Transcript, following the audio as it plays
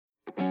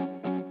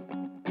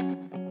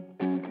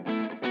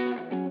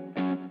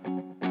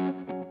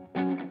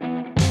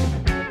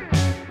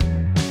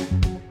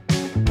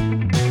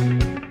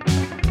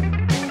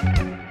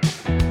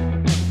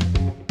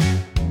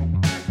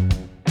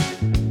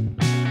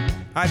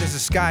Hi, this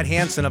is Scott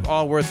Hanson of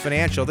Allworth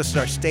Financial. This is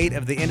our State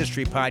of the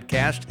Industry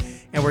podcast,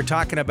 and we're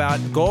talking about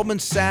Goldman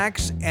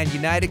Sachs and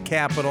United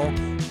Capital,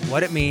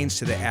 what it means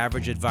to the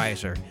average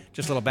advisor.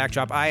 Just a little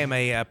backdrop. I am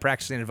a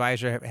practicing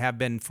advisor, have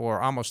been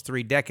for almost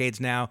 3 decades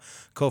now,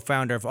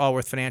 co-founder of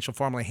Allworth Financial,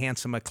 formerly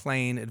Hanson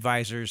McLean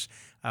Advisors.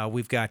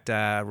 We've got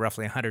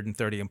roughly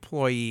 130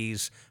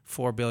 employees,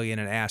 $4 billion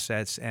in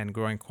assets, and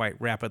growing quite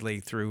rapidly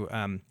through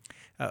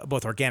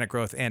both organic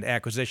growth and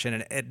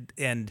acquisition.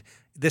 And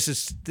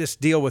this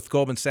deal with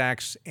Goldman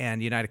Sachs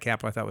and United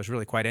Capital I thought was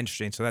really quite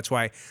interesting. So that's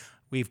why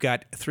we've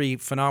got 3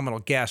 phenomenal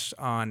guests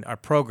on our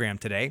program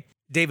today.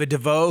 David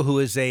DeVoe, who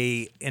is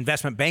a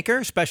investment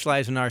banker,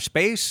 specialized in our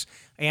space.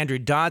 Andrew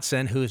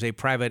Dodson, who is a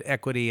private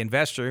equity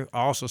investor,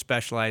 also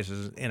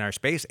specializes in our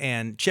space.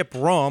 And Chip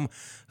Rome,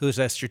 who's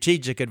a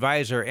strategic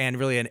advisor and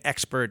really an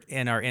expert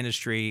in our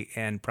industry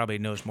and probably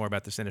knows more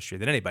about this industry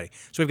than anybody.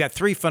 So we've got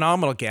 3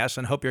 phenomenal guests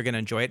and hope you're going to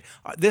enjoy it.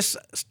 This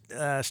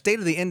State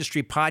of the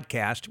Industry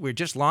podcast, we're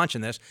just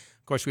launching this.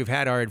 Of course, we've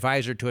had our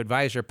Advisor to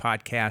Advisor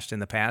podcast in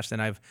the past,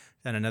 and I've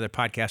done another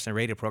podcast and a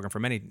radio program for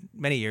many,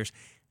 many years.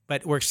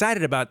 But we're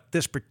excited about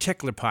this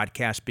particular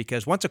podcast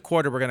because once a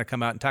quarter, we're going to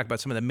come out and talk about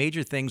some of the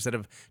major things that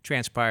have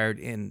transpired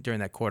during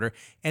that quarter.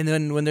 And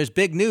then when there's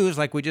big news,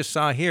 like we just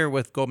saw here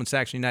with Goldman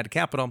Sachs and United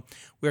Capital,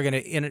 we're going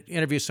to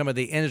interview some of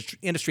the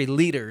industry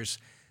leaders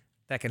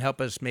that can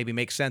help us maybe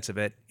make sense of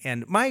it.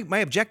 And my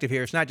objective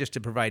here is not just to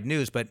provide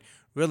news, but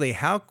really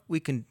how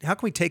can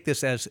we take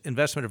this as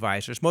investment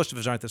advisors? Most of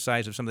us aren't the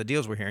size of some of the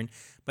deals we're hearing,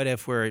 but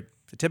if we're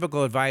the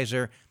typical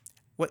advisor,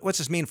 what's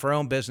this mean for our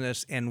own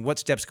business, and what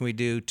steps can we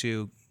do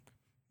to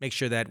make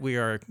sure that we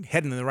are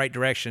heading in the right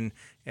direction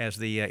as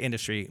the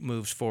industry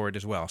moves forward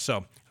as well.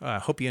 So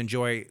hope you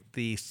enjoy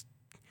this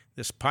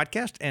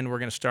podcast, and we're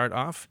going to start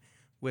off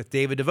with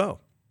David DeVoe.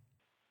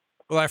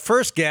 Well, our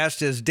first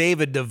guest is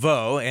David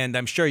DeVoe, and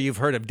I'm sure you've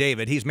heard of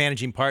David. He's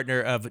managing partner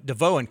of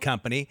DeVoe &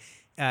 Company.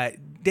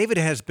 David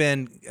has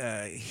been,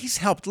 he's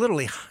helped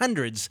literally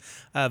hundreds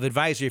of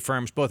advisory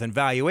firms, both in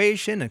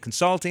valuation and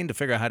consulting to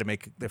figure out how to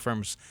make their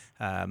firms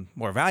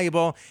more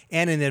valuable,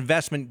 and in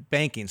investment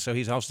banking. So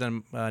he's also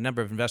done a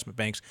number of investment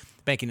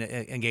banking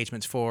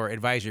engagements for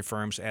advisory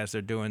firms as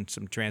they're doing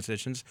some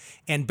transitions.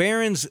 And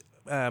Barron's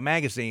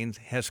magazine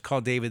has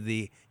called David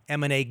the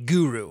M&A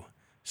guru.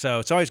 So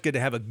it's always good to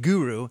have a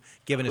guru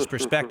giving his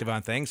perspective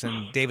on things.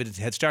 And David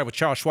had started with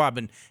Charles Schwab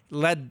and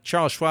led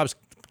Charles Schwab's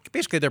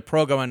basically their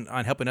program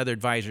on helping other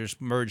advisors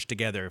merge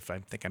together, if I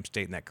think I'm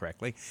stating that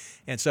correctly.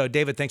 And so,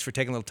 David, thanks for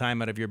taking a little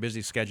time out of your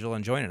busy schedule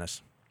and joining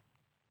us.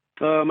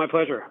 My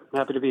pleasure.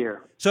 Happy to be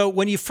here. So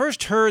when you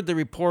first heard the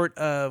report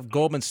of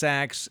Goldman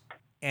Sachs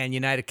and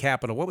United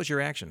Capital, what was your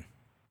reaction?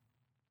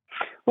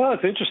 Well,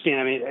 it's interesting.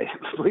 I mean,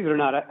 believe it or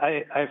not,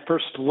 I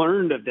first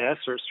learned of this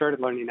or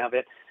started learning of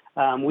it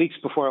weeks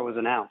before it was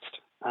announced.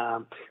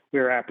 We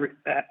were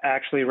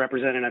actually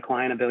representing a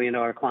client, $1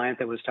 billion client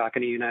that was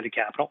talking to United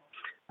Capital.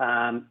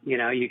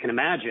 You can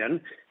imagine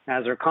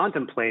as they're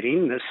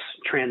contemplating this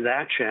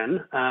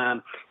transaction,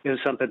 it was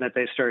something that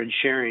they started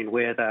sharing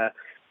with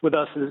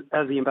us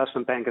as the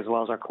investment bank as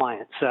well as our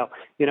clients. So,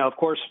 of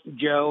course,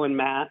 Joe and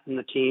Matt and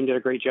the team did a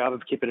great job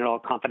of keeping it all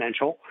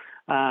confidential.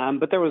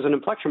 But there was an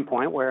inflection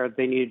point where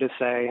they needed to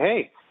say,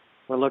 hey,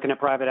 we're looking at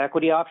private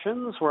equity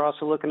options. We're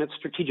also looking at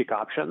strategic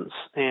options.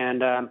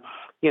 And,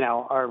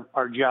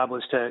 our job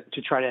was to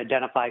try to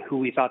identify who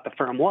we thought the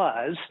firm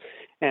was,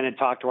 and had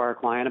talked to our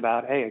client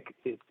about, hey,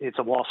 it's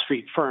a Wall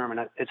Street firm, and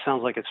it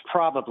sounds like it's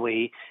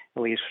probably,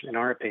 at least in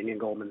our opinion,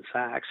 Goldman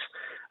Sachs.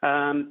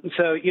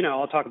 So,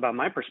 I'll talk about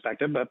my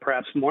perspective, but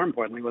perhaps more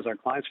importantly was our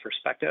client's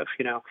perspective.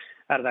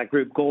 Out of that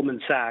group, Goldman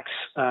Sachs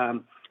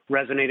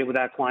resonated with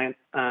that client.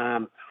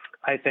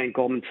 I think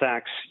Goldman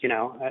Sachs,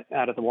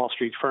 out of the Wall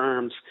Street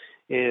firms,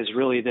 is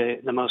really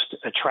the most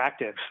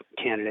attractive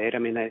candidate. I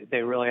mean,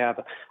 they really have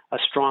a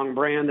strong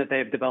brand that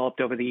they've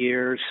developed over the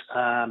years.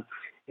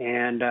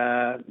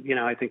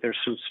 I think there's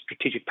some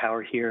strategic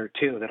power here,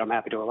 too, that I'm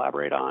happy to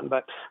elaborate on.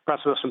 But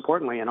perhaps most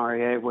importantly, an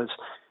RIA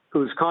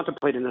who's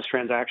contemplating this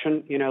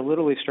transaction,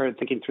 literally started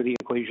thinking through the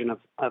equation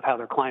of how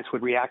their clients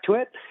would react to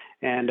it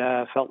and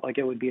felt like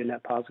it would be a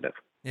net positive.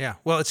 Yeah.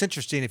 Well, it's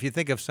interesting. If you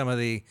think of some of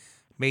the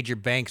major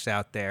banks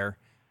out there,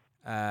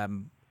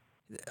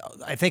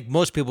 I think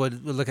most people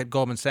would look at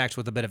Goldman Sachs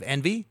with a bit of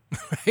envy,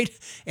 right?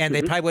 And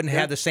they probably wouldn't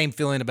have the same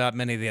feeling about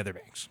many of the other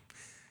banks.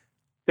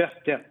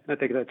 Yeah. I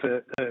think that's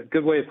a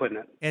good way of putting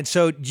it. And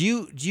so do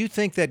you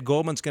think that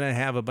Goldman's going to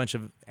have a bunch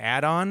of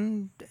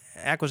add-on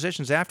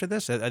acquisitions after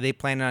this? Are they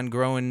planning on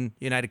growing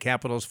United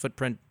Capital's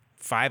footprint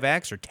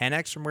 5X or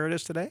 10X from where it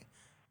is today?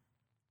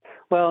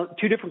 Well,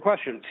 2 different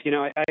questions.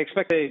 I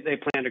expect they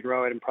plan to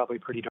grow it and probably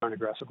pretty darn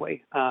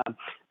aggressively.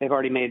 They've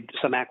already made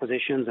some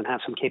acquisitions and have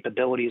some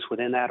capabilities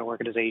within that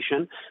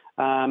organization.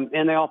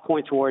 And they all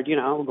point toward,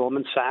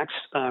 Goldman Sachs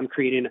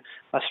creating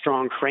a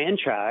strong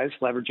franchise,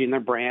 leveraging their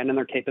brand and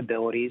their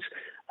capabilities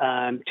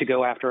to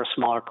go after a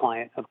smaller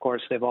client. Of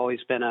course, they've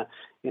always been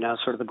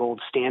sort of the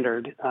gold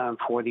standard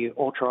for the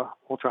ultra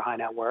high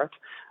net worth.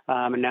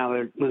 And now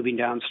they're moving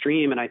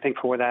downstream. And I think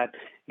for that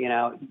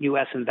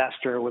U.S.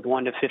 investor with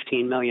 $1 to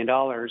 $15 million.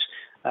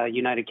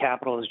 United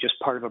Capital is just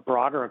part of a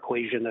broader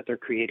equation that they're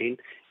creating,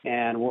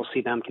 and we'll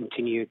see them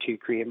continue to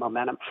create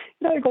momentum.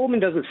 Goldman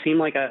doesn't seem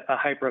like a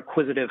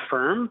hyper-acquisitive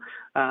firm.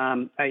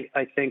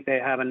 I think they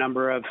have a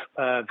number of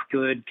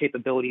good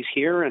capabilities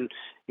here, and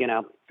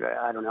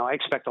I don't know. I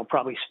expect they'll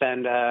probably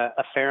spend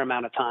a fair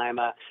amount of time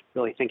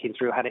really thinking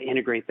through how to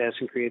integrate this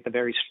and create the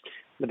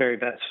very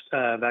best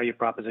value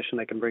proposition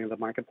they can bring to the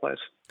marketplace.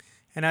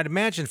 And I'd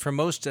imagine for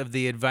most of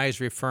the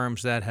advisory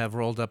firms that have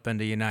rolled up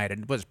into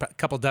United, was a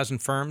couple dozen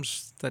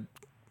firms that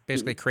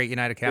basically create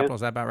United Capital? Yeah.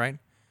 Is that about right?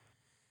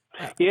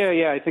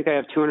 Yeah. I think I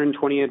have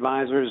 220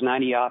 advisors,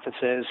 90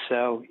 offices.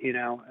 So,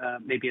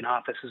 maybe an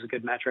office is a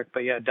good metric,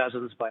 but yeah,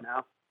 dozens by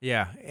now.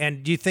 Yeah.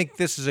 And do you think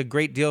this is a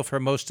great deal for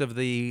most of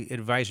the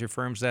advisory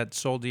firms that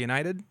sold to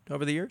United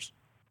over the years?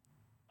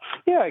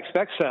 Yeah, I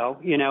expect so.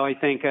 I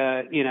think,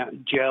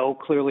 Joe,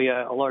 clearly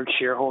a large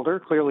shareholder,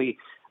 clearly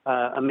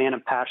a man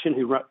of passion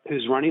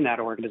who's running that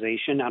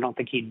organization. I don't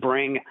think he'd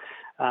bring,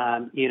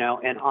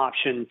 an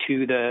option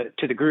to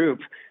the group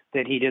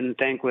that he didn't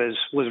think was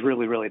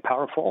really, really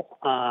powerful.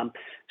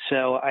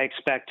 So I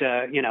expect,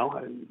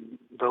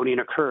 voting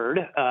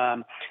occurred.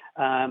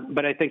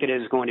 But I think it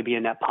is going to be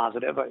a net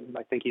positive.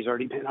 I think he's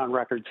already been on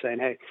record saying,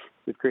 hey,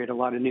 we've created a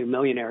lot of new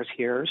millionaires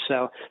here.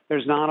 So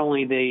there's not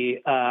only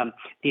the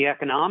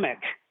economic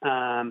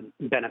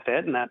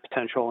benefit and that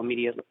potential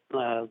immediate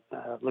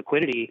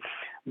liquidity,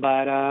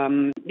 but,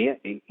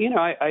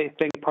 I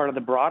think part of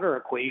the broader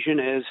equation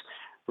is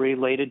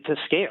related to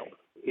scale.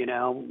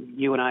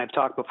 You and I have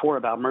talked before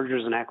about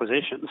mergers and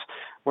acquisitions.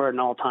 We're at an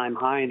all-time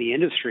high in the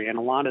industry, and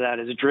a lot of that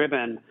is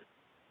driven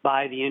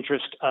by the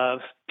interest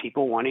of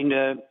people wanting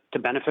to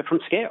benefit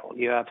from scale.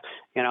 You have,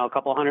 a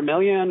couple $100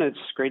 million. It's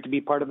great to be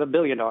part of a $1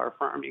 billion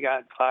firm. You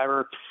got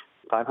 $500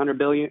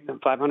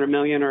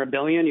 million or $1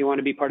 billion. You want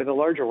to be part of a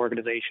larger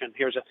organization.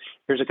 Here's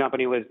a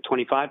company with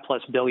 $25+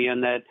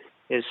 billion that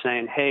is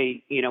saying,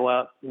 hey, you know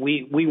what,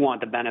 we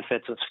want the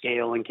benefits of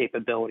scale and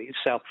capabilities.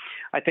 So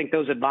I think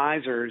those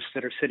advisors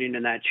that are sitting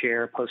in that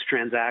chair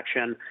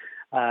post-transaction,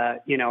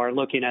 are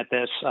looking at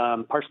this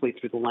partially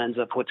through the lens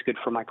of what's good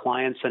for my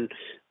clients. And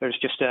there's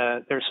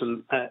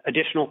some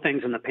additional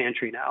things in the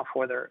pantry now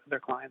for their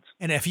clients.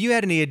 And if you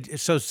had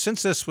so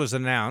since this was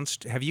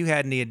announced, have you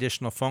had any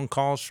additional phone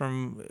calls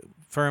from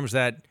firms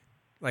that,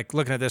 like,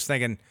 looking at this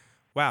thinking,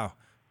 wow,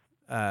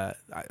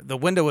 the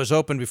window was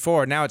open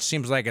before, now it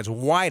seems like it's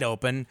wide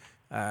open.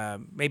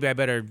 Maybe I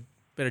better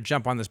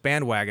jump on this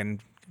bandwagon.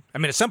 I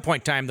mean, at some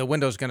point in time, the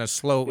window's going to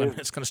slow. Yeah.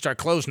 It's going to start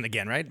closing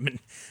again, right? I mean,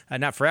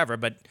 not forever,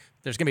 but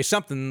there's going to be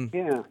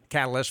something,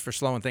 catalyst for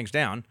slowing things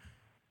down.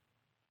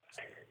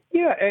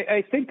 Yeah,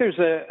 I think there's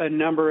a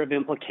number of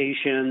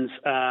implications.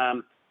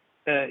 On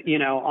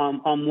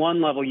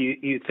one level,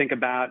 you think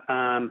about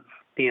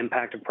the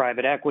impact of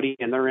private equity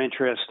and their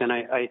interest, and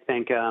I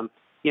think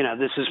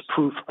this is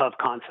proof of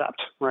concept,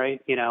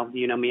 right?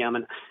 Me, I'm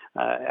an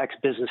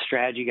ex-business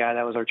strategy guy.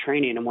 That was our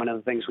training, and one of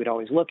the things we'd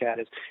always look at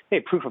is,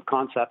 hey, proof of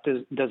concept.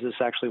 Does this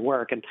actually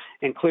work?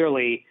 And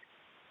clearly,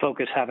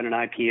 Focus having an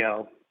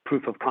IPO,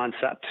 proof of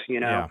concept.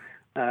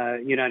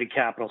 United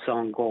Capital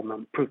selling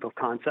Goldman, proof of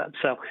concept.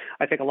 So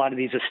I think a lot of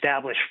these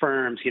established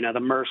firms, the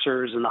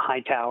Mercers and the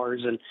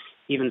Hightowers, and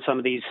even some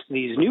of these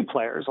new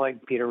players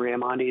like Peter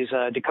Ramondi's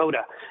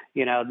Dakota,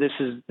 this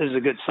is a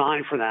good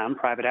sign for them.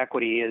 Private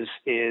equity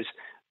is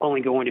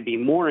only going to be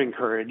more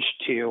encouraged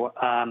to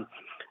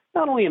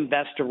not only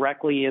invest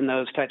directly in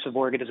those types of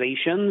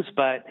organizations,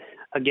 but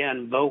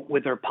again, vote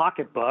with their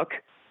pocketbook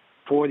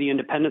for the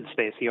independent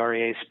space, the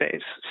RIA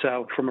space.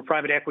 So from a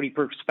private equity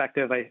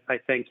perspective, I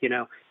think,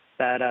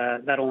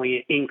 that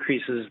only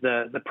increases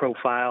the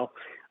profile.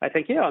 I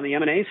think, on the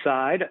M&A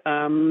side,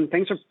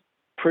 things are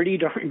pretty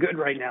darn good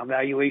right now.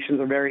 Valuations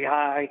are very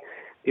high.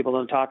 People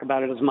don't talk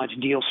about it as much.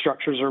 Deal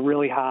structures are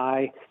really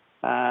high.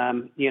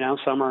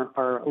 Some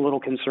are a little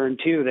concerned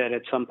too that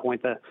at some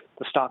point the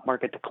stock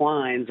market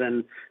declines,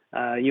 and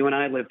you and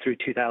I lived through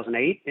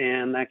 2008,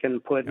 and that can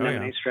put an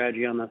M&A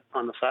strategy on the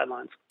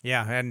sidelines.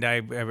 Yeah, and I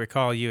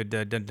recall you had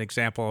done an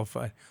example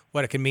of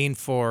what it can mean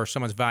for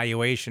someone's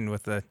valuation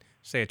with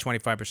say a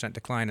 25%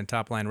 decline in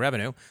top line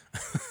revenue.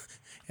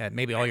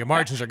 Maybe all your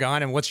margins are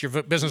gone, and what's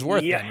your business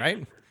worth then,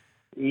 right?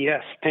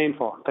 Yes,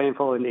 painful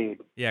indeed.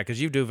 Yeah,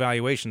 because you do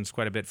valuations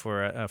quite a bit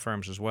for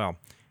firms as well,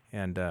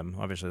 and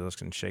obviously those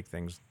can shake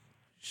things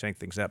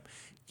up.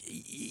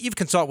 You've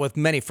consulted with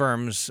many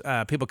firms.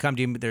 People come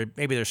to you,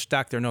 maybe they're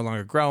stuck, they're no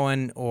longer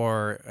growing,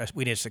 or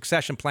we need a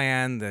succession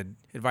plan. The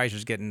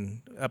advisor's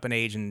getting up in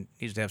age and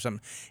needs to have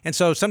something. And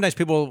so sometimes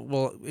people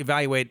will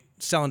evaluate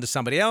selling to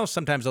somebody else.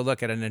 Sometimes they'll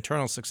look at an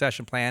internal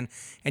succession plan.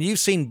 And you've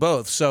seen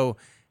both. So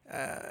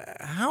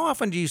how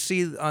often do you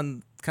see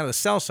on kind of the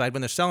sell side,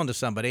 when they're selling to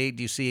somebody,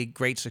 do you see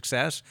great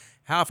success?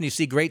 How often do you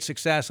see great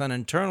success on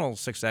internal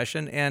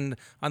succession? And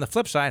on the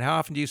flip side, how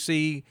often do you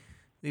see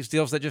these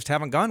deals that just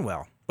haven't gone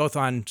well, both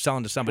on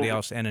selling to somebody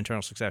else and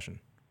internal succession?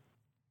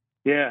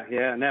 Yeah.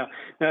 No,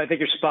 I think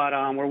you're spot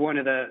on. We're one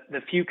of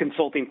the few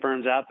consulting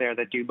firms out there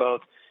that do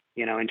both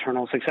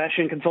internal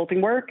succession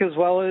consulting work as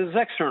well as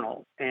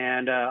external.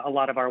 And a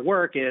lot of our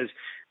work is,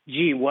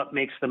 gee, what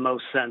makes the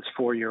most sense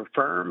for your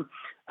firm?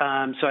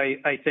 So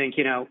I think,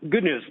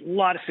 good news, a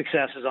lot of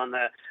successes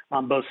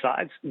on both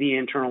sides, the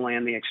internal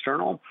and the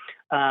external.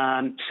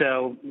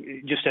 So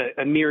just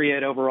a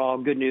myriad overall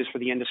good news for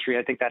the industry.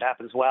 I think that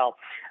happens well.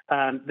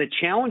 The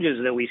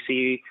challenges that we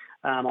see,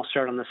 I'll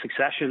start on the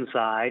succession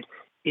side,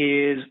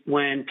 is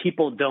when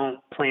people don't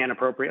plan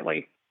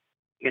appropriately.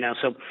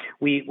 So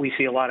we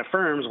see a lot of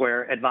firms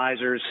where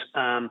advisors,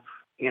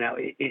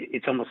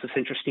 it's almost this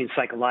interesting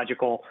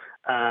psychological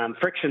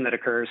friction that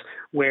occurs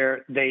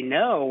where they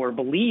know or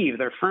believe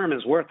their firm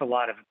is worth a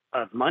lot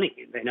of money.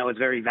 They know it's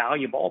very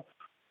valuable,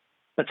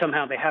 but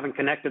somehow they haven't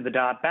connected the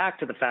dot back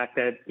to the fact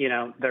that,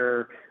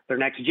 their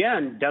next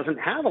gen doesn't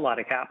have a lot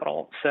of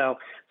capital. So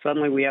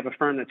suddenly we have a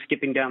firm that's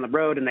skipping down the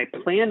road and they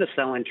plan to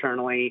sell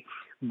internally,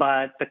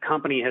 but the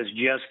company has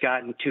just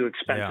gotten too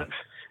expensive.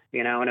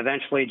 Yeah. And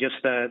eventually just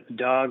the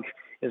dog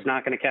is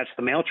not going to catch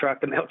the mail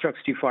truck. The mail truck's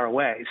too far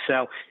away.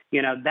 So,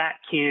 that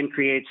can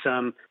create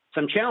some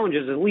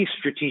challenges, at least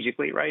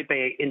strategically, right?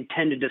 They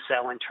intended to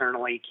sell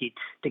internally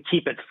to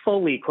keep it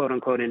fully, quote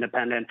unquote,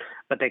 independent,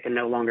 but they can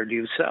no longer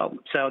do so.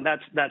 So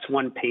that's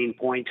one pain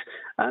point.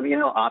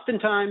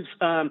 Oftentimes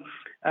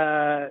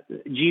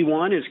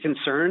G1 is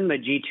concerned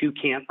that G2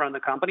 can't run the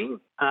company.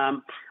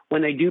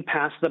 When they do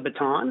pass the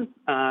baton,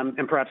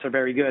 and perhaps they're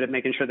very good at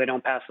making sure they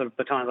don't pass the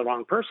baton to the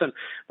wrong person,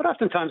 but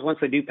oftentimes once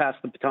they do pass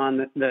the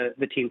baton,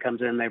 the team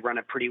comes in, they run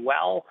it pretty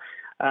well.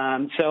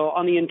 So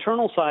on the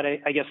internal side,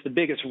 I guess the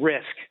biggest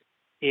risk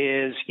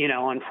is,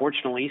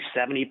 unfortunately,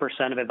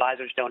 70% of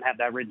advisors don't have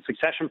that written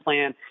succession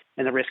plan,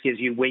 and the risk is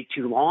you wait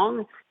too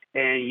long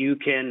and you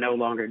can no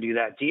longer do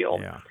that deal.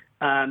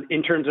 Yeah.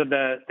 In terms of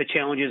the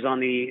challenges on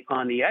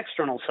the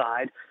external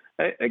side,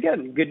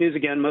 again, good news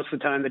again, most of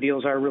the time the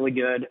deals are really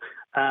good.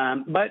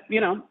 But,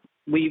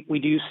 we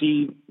do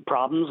see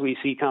problems. We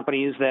see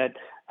companies that,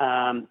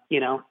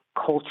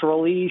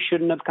 culturally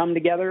shouldn't have come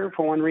together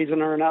for one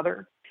reason or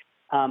another.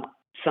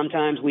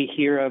 Sometimes we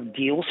hear of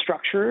deal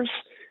structures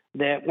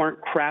that weren't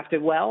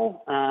crafted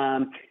well,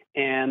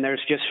 and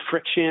there's just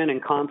friction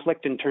and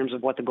conflict in terms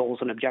of what the goals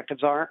and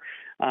objectives are.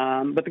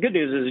 But the good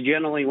news is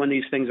generally when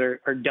these things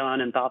are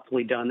done and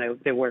thoughtfully done,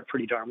 they work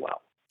pretty darn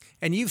well.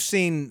 And you've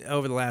seen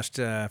over the last,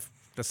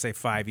 let's say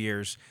 5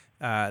 years,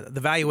 the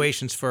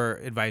valuations for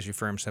advisory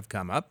firms have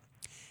come up.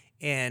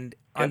 And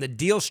on the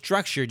deal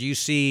structure, have you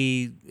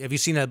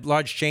seen a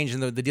large change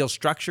in the deal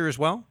structure as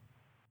well?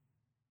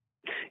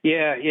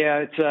 Yeah,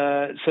 it's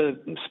so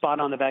spot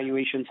on. The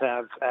valuations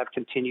have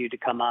continued to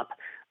come up.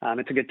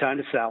 It's a good time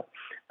to sell.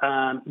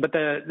 But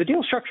the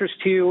deal structures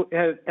too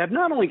have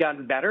not only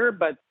gotten better,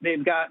 but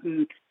they've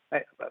gotten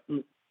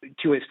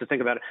two ways to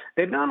think about it.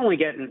 They've not only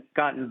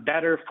gotten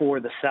better for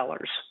the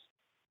sellers,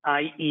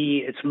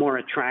 i.e., it's more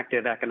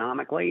attractive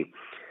economically,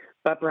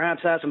 but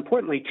perhaps as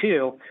importantly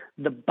too,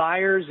 the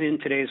buyers in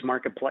today's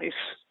marketplace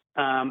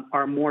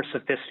are more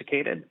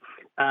sophisticated.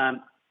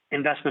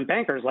 Investment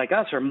bankers like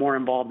us are more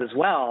involved as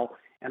well.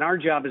 And our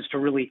job is to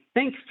really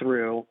think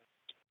through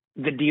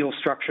the deal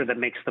structure that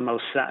makes the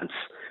most sense.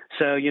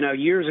 So,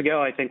 years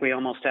ago, I think we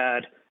almost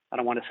had, I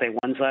don't want to say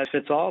one size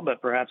fits all,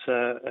 but perhaps,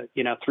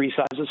 three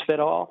sizes fit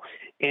all.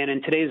 And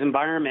in today's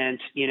environment,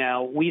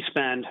 we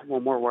spend,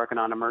 when we're working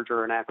on a merger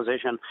or an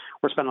acquisition,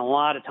 we're spending a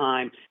lot of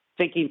time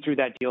thinking through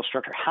that deal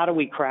structure. How do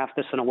we craft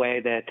this in a way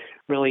that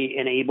really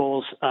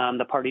enables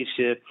the parties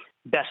to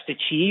best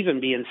achieve and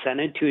be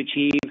incented to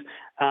achieve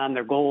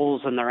their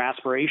goals and their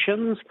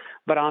aspirations,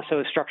 but also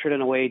is structured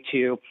in a way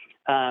to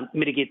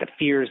mitigate the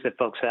fears that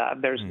folks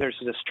have. There's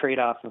this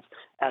trade-off of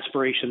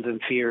aspirations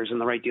and fears, and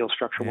the right deal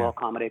structure will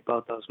accommodate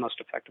both those most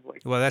effectively.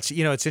 Well, that's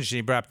it's interesting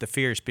you brought up the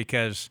fears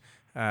because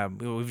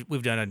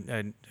we've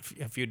done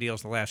a few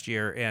deals the last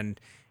year, and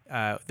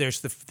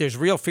there's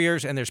real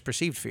fears and there's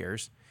perceived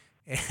fears.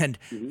 And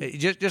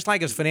just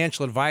like as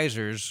financial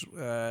advisors,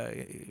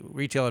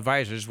 retail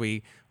advisors,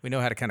 we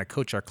know how to kind of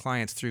coach our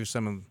clients through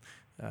some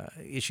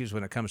issues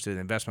when it comes to the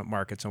investment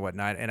markets and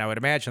whatnot. And I would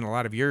imagine a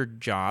lot of your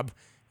job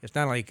is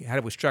not only how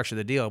do we structure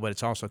the deal, but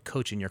it's also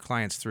coaching your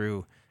clients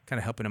through kind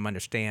of helping them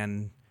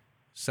understand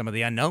some of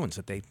the unknowns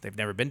that they've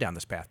never been down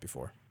this path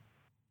before.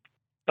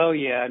 Oh,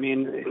 yeah. I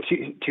mean,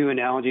 two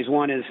analogies.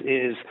 One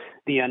is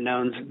the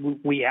unknowns.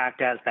 We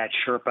act as that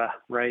Sherpa,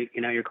 right?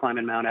 You're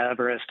climbing Mount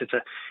Everest.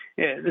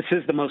 This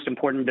is the most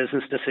important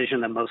business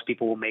decision that most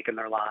people will make in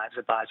their lives,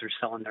 advisors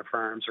selling their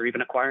firms or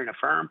even acquiring a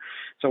firm.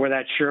 So we're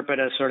that Sherpa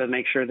to sort of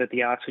make sure that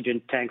the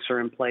oxygen tanks are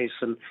in place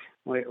and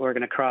we're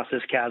going to cross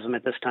this chasm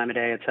at this time of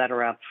day, et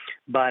cetera.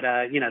 But,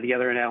 the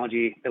other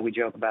analogy that we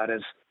joke about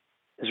is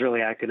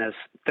really acting as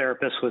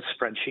therapists with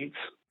spreadsheets.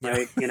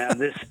 Right.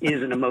 This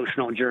is an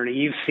emotional journey.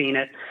 You've seen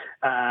it.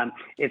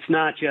 It's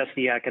not just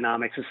the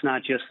economics. It's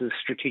not just the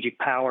strategic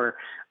power,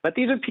 but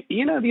these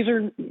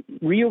are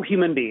real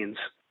human beings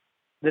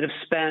that have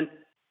spent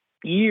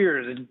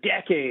years,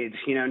 decades,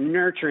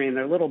 nurturing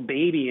their little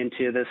baby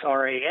into this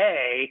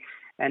RAA.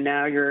 and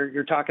now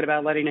you're talking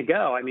about letting it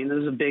go. I mean, this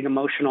is a big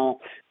emotional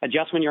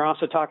adjustment. You're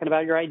also talking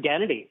about your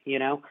identity.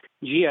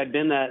 Gee, I'd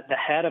been the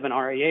head of an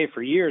RIA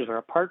for years, or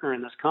a partner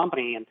in this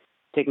company, and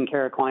taking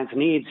care of clients'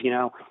 needs.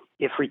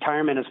 If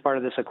retirement is part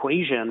of this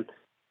equation,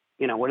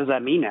 what does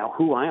that mean now?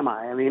 Who am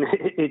I? I mean,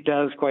 it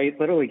does quite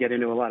literally get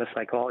into a lot of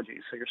psychology.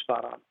 So you're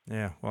spot on.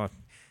 Yeah. Well,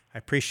 I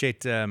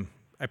appreciate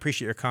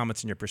your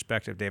comments and your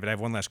perspective, David. I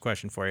have one last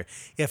question for you.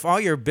 If all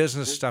your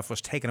business stuff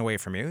was taken away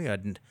from you, you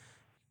had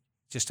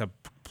just a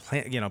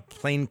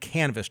plain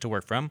canvas to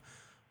work from,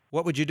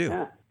 what would you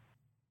do?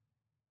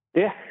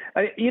 Yeah.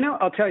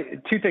 I'll tell you,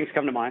 two things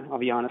come to mind. I'll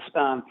be honest.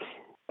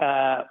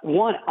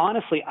 One,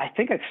 honestly, I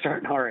think I'd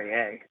start an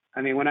RIA.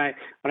 I mean, when I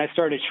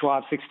started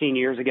Schwab 16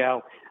 years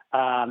ago,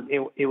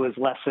 it was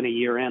less than a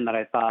year in that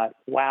I thought,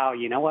 wow,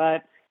 you know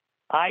what?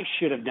 I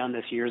should have done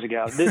this years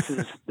ago. This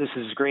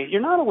is great.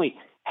 You're not only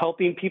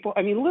helping people.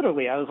 I mean,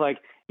 literally, I was like,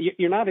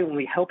 you're not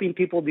only helping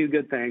people do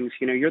good things.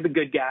 You're the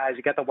good guys.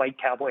 You got the white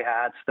cowboy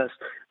hats. That's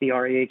the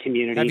RIA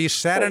community. Have you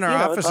sat in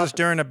our offices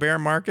during a bear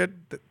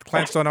market? The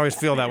clients don't always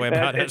feel that way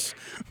about us.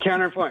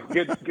 Counterpoint.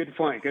 Good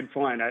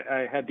point.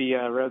 I had the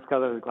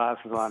rose-colored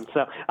glasses on.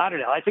 So I don't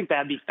know. I think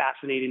that'd be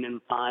fascinating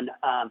and fun.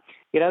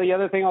 The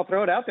other thing, I'll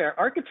throw it out there,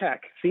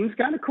 architect seems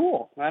kind of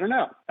cool. I don't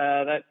know.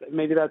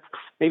 Maybe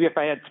if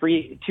I had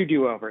two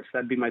do-overs,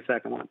 that'd be my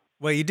second one.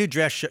 Well, you do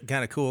dress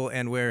kind of cool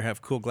and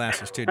have cool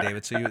glasses too,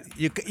 David. So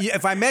you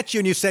if I met you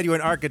and you said you were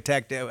an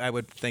architect, I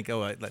would think,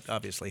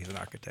 obviously he's an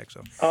architect.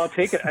 So I'll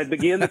take it. I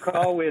begin the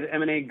call with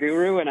M&A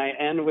guru, and I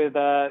end with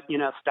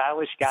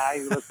stylish guy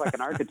who looks like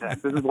an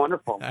architect. This is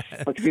wonderful.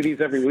 Let's do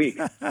these every week.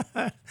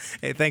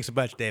 Hey, thanks a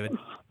bunch, David.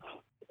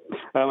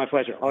 My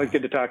pleasure. Always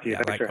good to talk to you.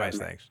 Yeah, likewise.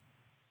 Thanks.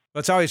 Well,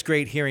 it's always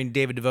great hearing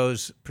David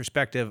DeVoe's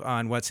perspective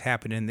on what's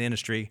happened in the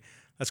industry.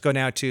 Let's go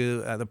now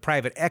to the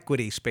private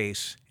equity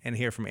space and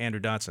hear from Andrew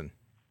Dodson.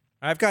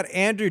 I've got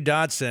Andrew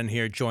Dodson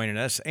here joining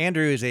us.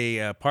 Andrew is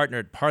a partner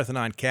at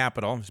Parthenon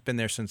Capital. He's been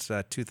there since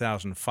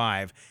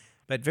 2005,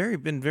 but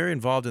been very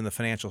involved in the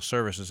financial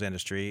services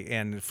industry.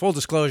 And full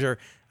disclosure,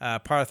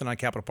 Parthenon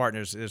Capital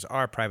Partners is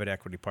our private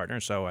equity partner,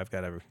 so I've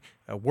got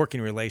a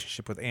working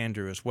relationship with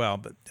Andrew as well,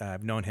 but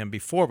I've known him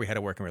before we had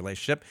a working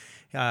relationship.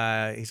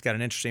 He's got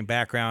an interesting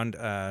background.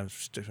 I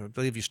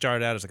believe you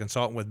started out as a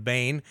consultant with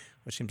Bain,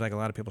 which seems like a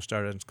lot of people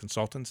started as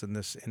consultants in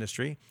this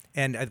industry.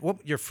 And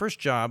your first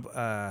job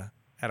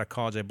out of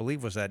college, I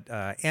believe, was at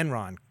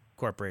Enron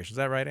Corporation. Is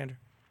that right, Andrew?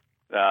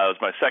 It was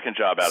my second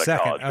job out of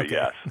college, okay. But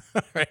yes.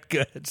 All right,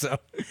 good. So,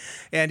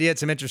 and you had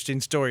some interesting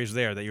stories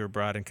there that you were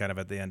brought in kind of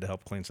at the end to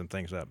help clean some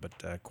things up,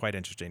 but quite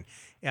interesting.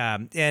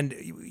 And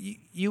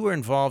you were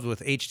involved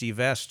with HD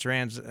Vest,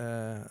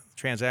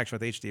 transaction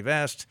with HD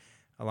Vest,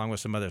 along with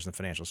some others in the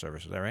financial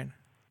services. Is that right?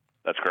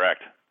 That's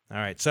correct. All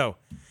right. So,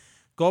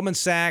 Goldman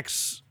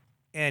Sachs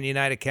and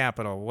United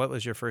Capital, what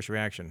was your first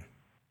reaction?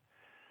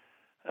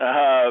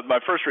 My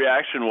first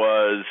reaction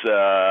was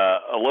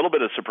a little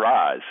bit of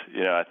surprise.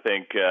 I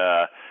think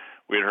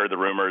we had heard the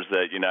rumors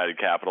that United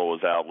Capital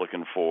was out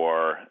looking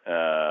for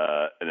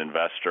an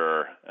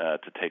investor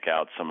to take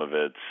out some of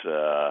its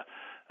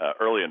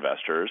early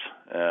investors.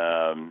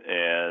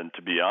 And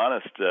to be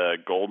honest,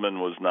 Goldman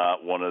was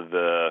not one of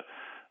the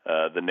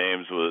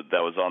names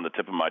that was on the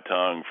tip of my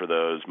tongue for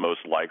those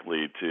most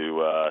likely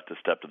to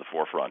step to the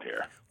forefront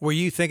here. Were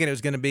you thinking it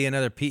was going to be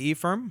another PE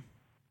firm?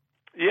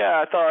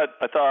 Yeah,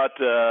 I thought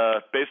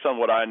based on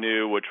what I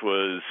knew, which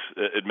was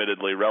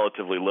admittedly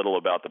relatively little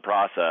about the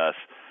process,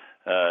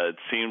 it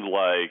seemed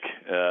like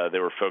they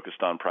were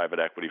focused on private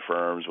equity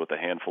firms with a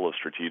handful of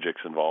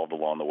strategics involved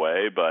along the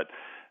way. But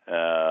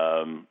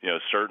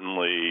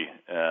certainly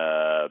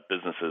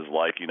businesses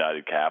like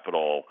United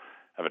Capital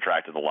have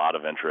attracted a lot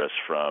of interest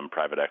from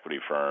private equity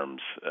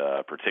firms,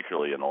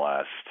 particularly in the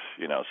last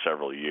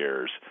several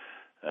years.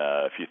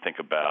 If you think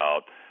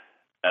about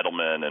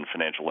Edelman and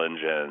Financial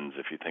Engines,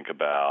 if you think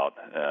about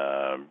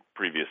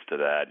previous to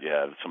that, you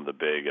have some of the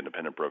big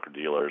independent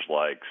broker-dealers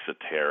like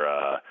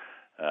Cetera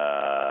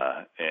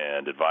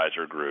and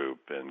Advisor Group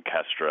and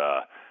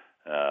Kestra.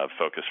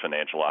 Focus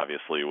Financial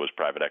obviously was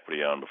private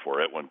equity owned before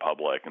it went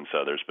public, and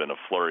so there's been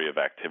a flurry of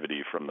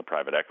activity from the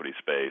private equity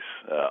space,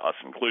 us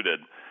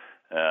included.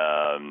 It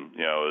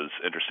was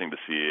interesting to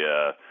see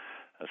a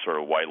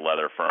sort of white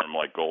leather firm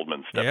like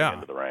Goldman stepping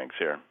into the ranks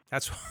here.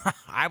 That's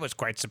I was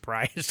quite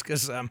surprised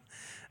because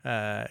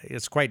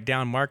it's quite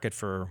down market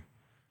for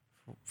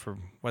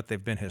what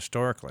they've been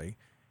historically.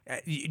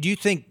 Do you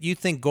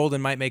think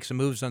Goldman might make some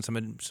moves on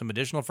some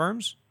additional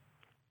firms?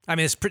 I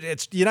mean,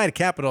 it's United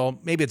Capital.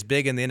 Maybe it's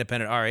big in the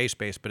independent RA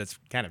space, but it's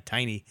kind of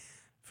tiny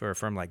for a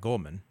firm like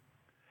Goldman.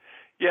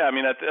 Yeah, I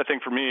mean, I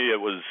think for me it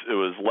was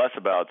less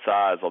about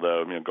size,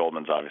 although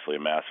Goldman's obviously a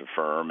massive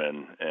firm,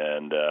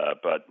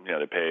 but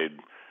they paid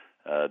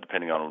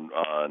depending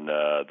on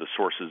the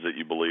sources that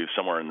you believe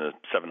somewhere in the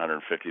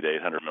 $750 to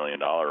 $800 million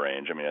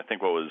range. I mean, I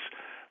think what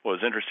was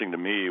interesting to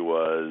me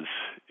was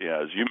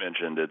as you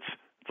mentioned, it's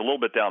a little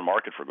bit down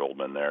market for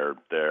Goldman. Their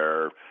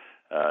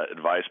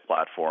advice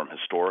platform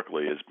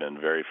historically has been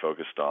very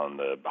focused on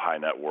the high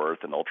net worth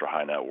and ultra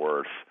high net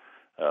worth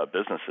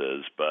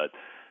businesses, but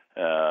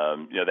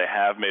They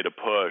have made a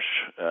push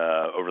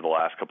over the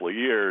last couple of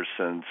years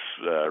since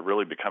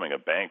really becoming a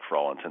bank for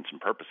all intents and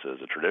purposes,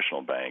 a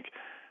traditional bank,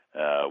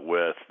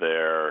 with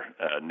their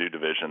new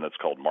division that's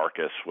called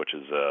Marcus, which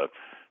is a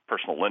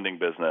personal lending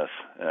business.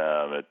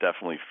 It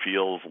definitely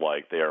feels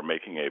like they are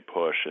making a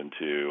push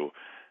into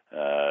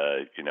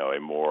a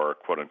more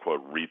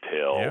quote-unquote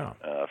retail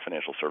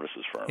financial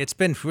services firm. It's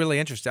been really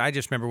interesting. I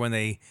just remember when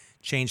they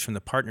changed from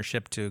the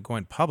partnership to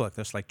going public.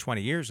 That's like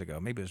 20 years ago.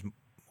 Maybe it was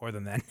more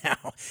than that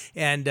now.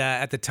 And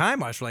at the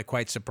time, I was really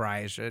quite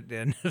surprised,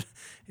 and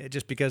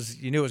just because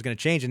you knew it was going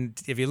to change. And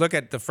if you look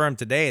at the firm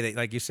today, they,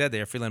 like you said,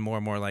 they're feeling more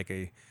and more like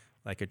a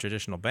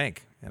traditional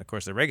bank. And of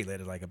course, they're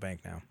regulated like a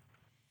bank now.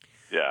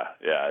 Yeah.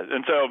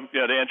 And so,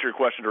 to answer your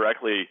question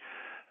directly,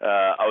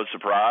 I was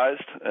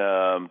surprised,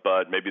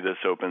 but maybe this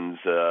opens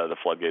the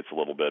floodgates a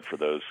little bit for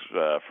those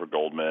for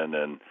Goldman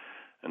and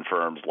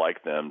firms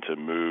like them to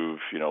move,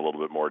 a little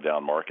bit more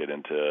down market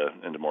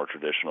into more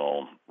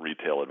traditional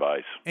retail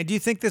advice. And do you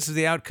think this is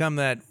the outcome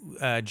that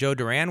Joe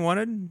Duran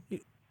wanted?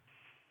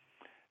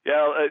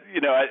 Yeah,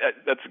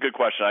 that's a good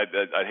question.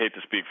 I'd hate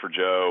to speak for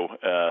Joe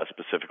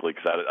specifically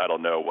because I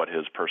don't know what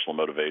his personal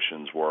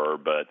motivations were,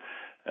 but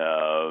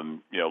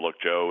look,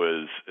 Joe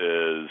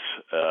is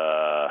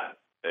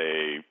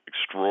a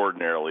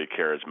extraordinarily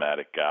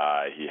charismatic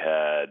guy. He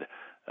had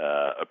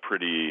a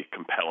pretty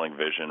compelling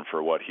vision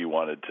for what he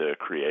wanted to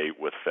create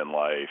with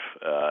FinLife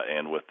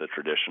and with the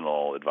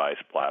traditional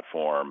advice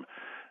platform.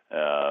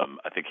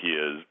 I think he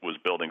was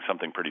building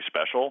something pretty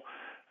special.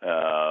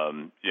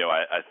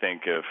 I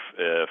think if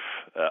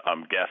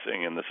I'm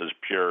guessing, and this is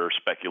pure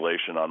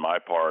speculation on my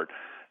part,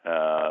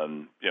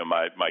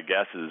 my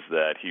guess is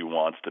that he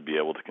wants to be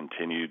able to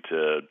continue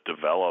to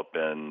develop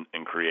and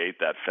create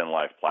that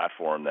FinLife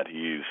platform that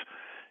he's,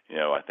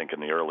 I think in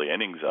the early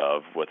innings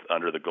of with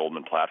under the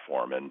Goldman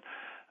platform. And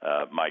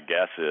my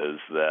guess is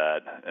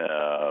that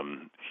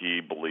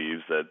he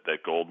believes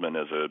that Goldman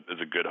is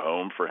a good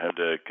home for him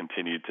to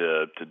continue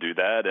to do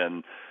that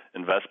and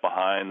invest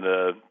behind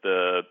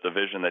the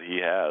vision that he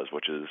has,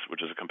 which is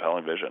a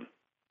compelling vision.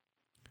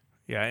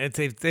 Yeah,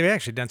 they've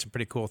actually done some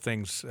pretty cool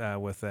things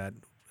with that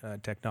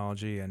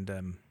technology, and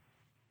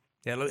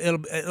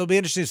it'll be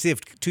interesting to see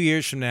if 2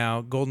 years from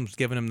now Goldman's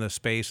given him the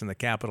space and the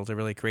capital to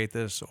really create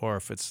this, or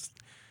if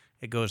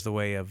it goes the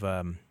way of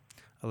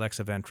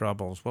Alexa Van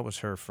Troubles. What was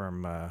her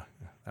firm?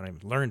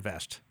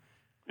 LearnVest.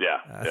 Yeah,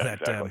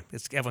 exactly.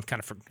 Everyone kind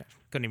of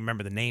couldn't even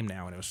remember the name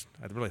now, and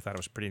I really thought it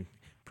was pretty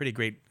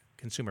great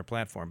consumer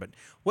platform. But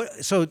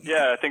what? So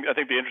yeah, I think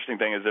the interesting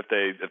thing is if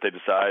they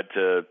decide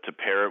to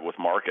pair it with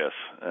Marcus,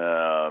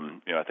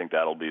 I think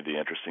that'll be the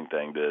interesting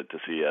thing to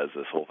see as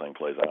this whole thing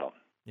plays out.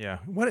 Yeah.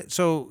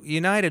 So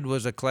United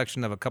was a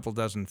collection of a couple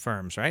dozen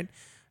firms, right?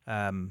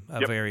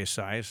 Of various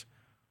size.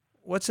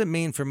 What's it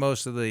mean for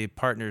most of the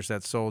partners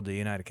that sold to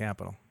United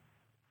Capital?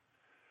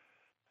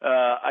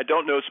 I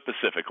don't know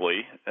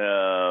specifically,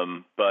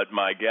 but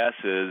my guess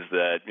is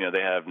that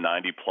they have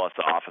 90 plus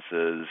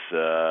offices,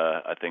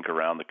 I think,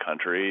 around the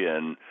country,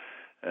 and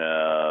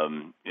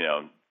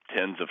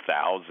tens of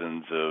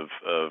thousands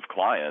of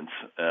clients.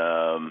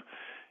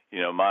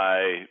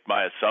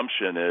 My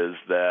assumption is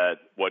that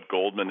what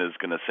Goldman is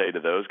going to say to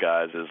those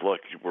guys is,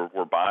 look,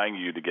 we're buying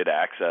you to get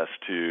access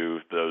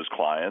to those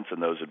clients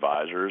and those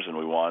advisors, and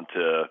we want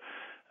to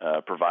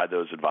provide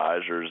those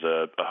advisors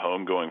a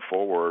home going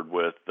forward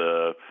with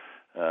the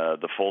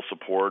full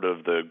support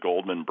of the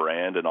Goldman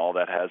brand and all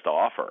that has to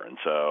offer. And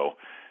so,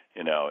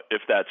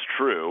 if that's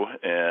true,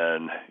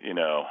 and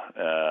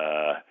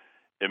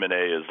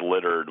M&A is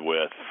littered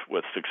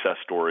with success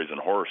stories and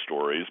horror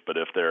stories, but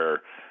if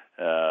they're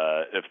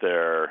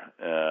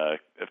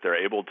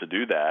able to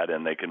do that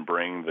and they can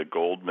bring the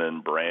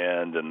Goldman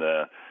brand and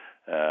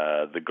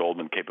the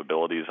Goldman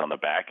capabilities on the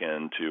back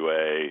end to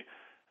a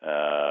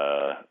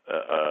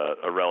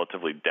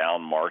relatively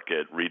down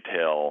market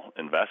retail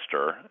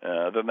investor,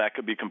 then that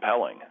could be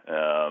compelling.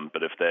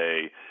 But if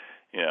they,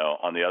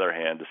 on the other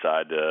hand,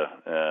 decide to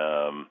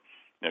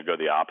go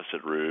the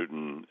opposite route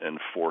and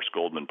force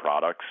Goldman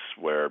products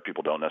where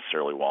people don't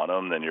necessarily want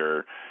them, then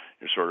you're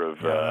sort of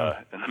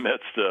in the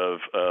midst of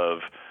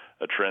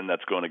a trend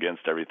that's going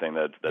against everything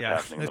that's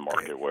happening in the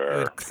market,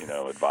 where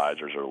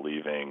advisors are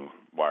leaving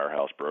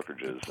wirehouse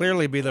brokerages.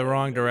 Clearly, be the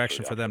wrong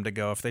direction for them to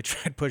go if they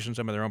tried pushing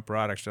some of their own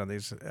products on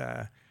these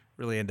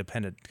really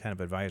independent kind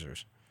of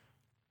advisors.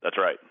 That's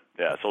right.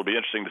 Yeah, so it'll be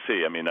interesting to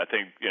see. I mean, I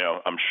think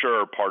I'm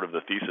sure part of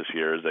the thesis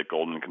here is that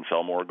Goldman can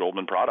sell more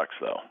Goldman products,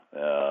 though.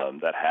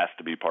 That has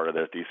to be part of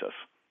their thesis.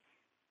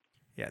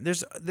 Yeah,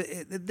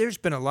 there's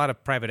been a lot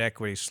of private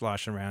equity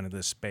sloshing around in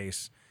this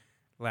space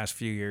the last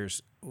few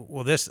years.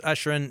 Will this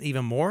usher in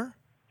even more?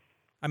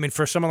 I mean,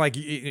 for someone like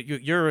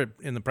you're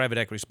in the private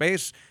equity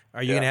space,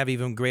 are you going to have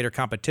even greater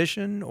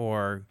competition,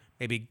 or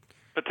maybe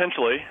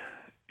potentially?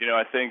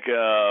 I think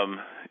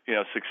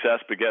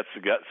success begets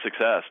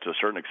success to a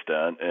certain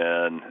extent,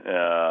 and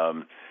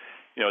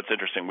it's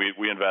interesting.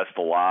 We invest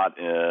a lot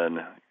in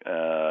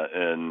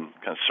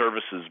kind of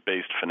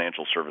services-based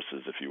financial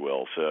services, if you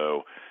will.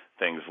 So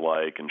things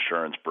like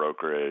insurance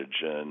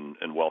brokerage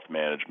and wealth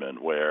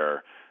management,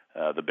 where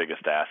the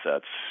biggest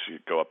assets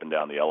go up and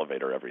down the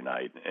elevator every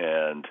night.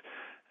 And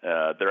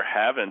there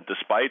haven't,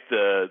 despite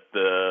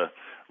the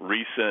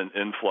recent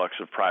influx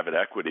of private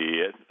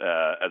equity,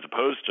 as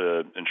opposed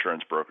to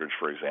insurance brokerage,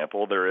 for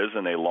example, there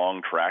isn't a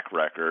long track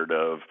record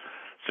of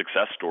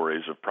success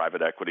stories of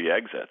private equity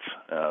exits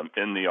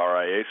in the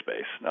RIA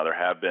space. Now, there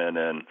have been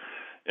in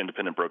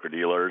independent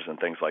broker-dealers and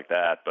things like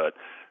that, but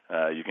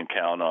you can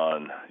count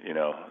on,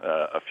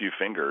 a few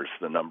fingers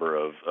the number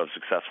of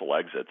successful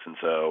exits. And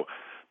so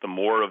the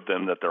more of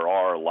them that there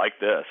are like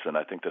this, and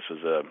I think this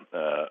is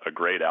a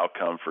great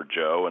outcome for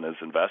Joe and his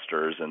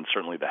investors, and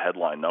certainly the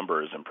headline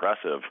number is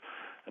impressive,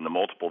 and the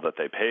multiple that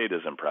they paid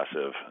is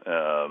impressive.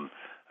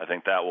 I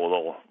think that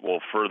will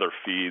further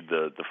feed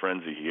the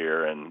frenzy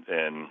here, and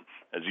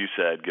as you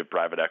said, give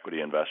private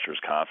equity investors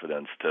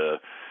confidence to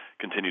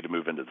continue to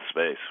move into the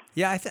space.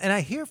 Yeah, and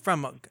I hear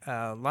from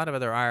a lot of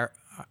other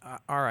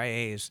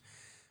RIAs,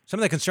 some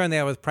of the concern they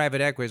have with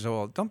private equity is,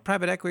 well, don't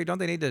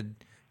they need to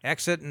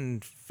exit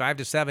in 5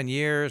 to 7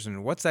 years?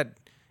 And what's that?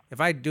 If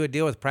I do a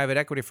deal with a private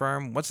equity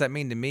firm, what's that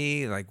mean to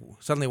me? Like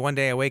suddenly one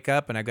day I wake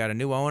up and I've got a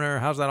new owner.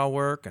 How's that all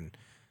work? And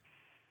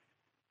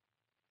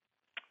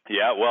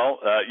yeah, well,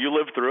 you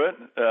lived through it.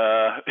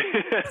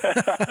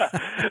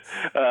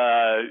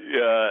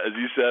 As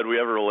you said, we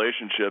have a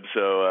relationship,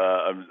 so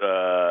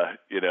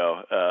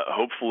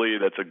hopefully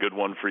that's a good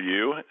one for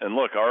you. And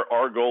look,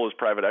 our goal as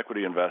private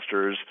equity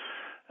investors,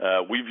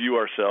 we view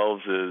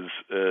ourselves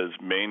as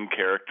main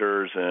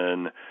characters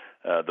in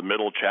the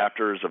middle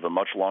chapters of a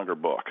much longer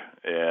book,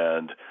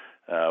 and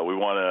we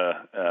want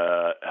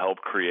to help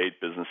create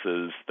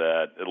businesses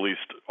that, at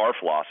least our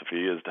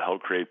philosophy is to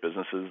help create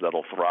businesses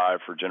that'll thrive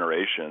for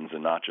generations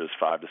and not just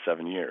 5 to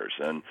 7 years.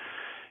 And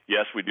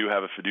yes, we do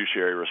have a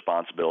fiduciary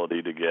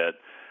responsibility to get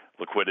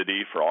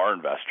liquidity for our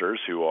investors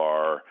who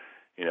are,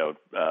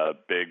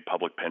 big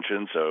public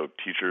pensions, so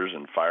teachers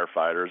and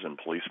firefighters and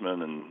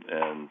policemen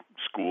and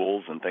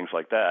schools and things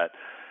like that.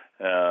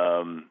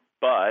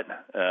 But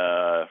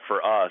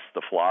for us,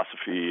 the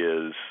philosophy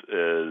is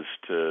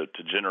to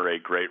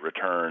generate great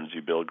returns.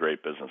 You build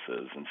great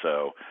businesses, and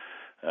so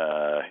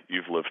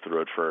you've lived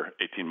through it for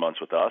 18 months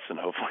with us, and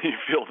hopefully you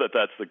feel that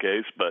that's the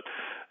case. But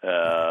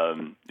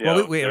there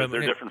are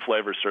different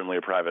flavors, certainly,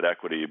 of private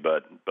equity,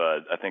 but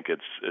I think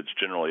it's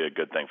generally a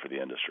good thing for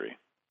the industry.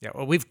 Yeah,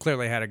 well, we've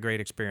clearly had a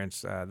great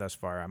experience thus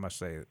far, I must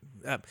say.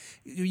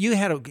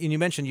 You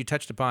mentioned you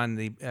touched upon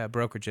the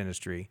brokerage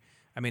industry.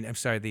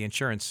 The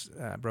insurance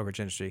brokerage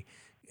industry.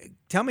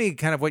 Tell me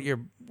kind of what your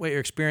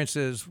experience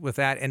is with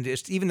that, and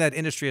just even that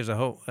industry as a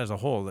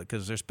whole,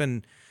 because there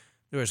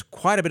was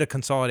quite a bit of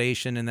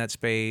consolidation in that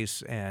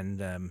space,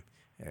 and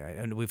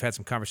we've had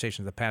some conversations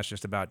in the past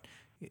just about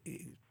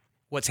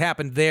what's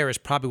happened there is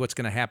probably what's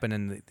going to happen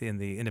in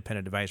the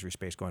independent advisory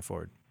space going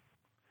forward.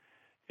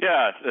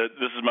 Yeah,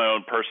 this is my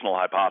own personal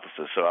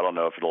hypothesis, so I don't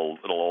know if it'll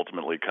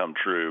ultimately come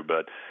true,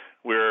 but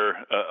we're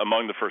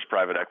among the first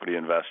private equity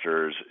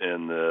investors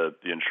in the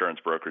insurance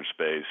brokerage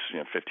space,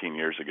 15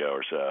 years ago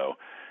or so.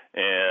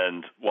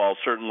 And while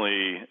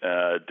certainly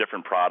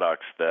different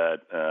products that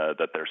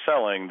they're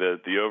selling,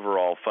 the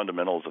overall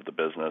fundamentals of the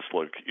business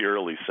look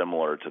eerily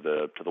similar to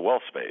the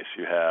wealth space.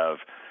 You have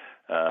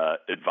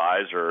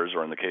advisors,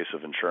 or in the case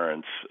of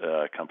insurance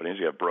companies,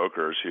 you have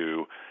brokers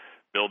who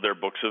build their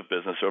books of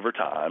business over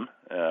time.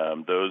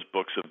 Those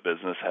books of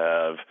business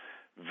have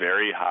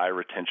very high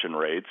retention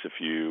rates if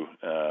you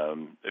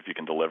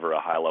can deliver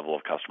a high level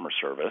of customer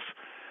service.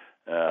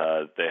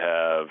 They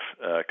have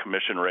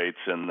commission rates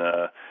in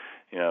the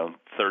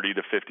 30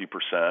 to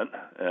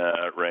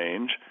 50%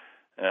 range,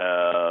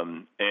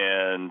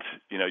 and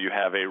you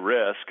have a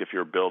risk if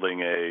you're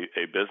building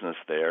a business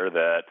there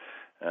that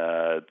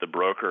the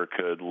broker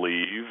could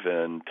leave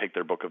and take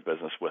their book of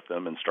business with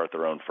them and start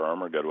their own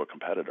firm or go to a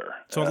competitor.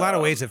 So in a lot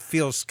of ways, it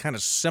feels kind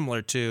of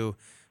similar to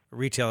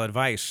retail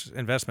advice,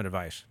 investment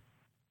advice.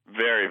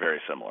 Very, very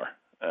similar.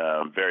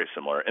 Very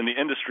similar. And the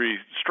industry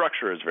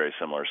structure is very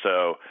similar.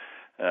 So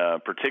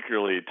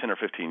particularly 10 or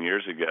 15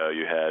 years ago,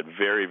 you had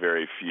very,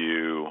 very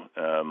few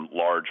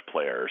large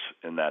players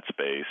in that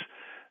space.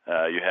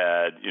 You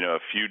had, a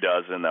few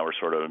dozen that were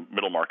sort of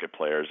middle market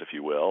players, if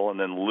you will, and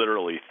then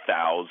literally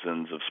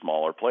thousands of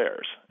smaller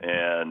players.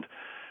 And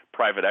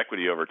private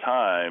equity over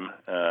time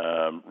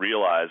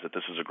realized that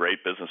this is a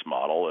great business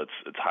model.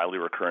 It's highly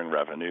recurring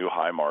revenue,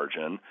 high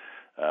margin.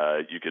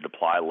 You could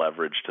apply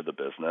leverage to the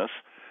business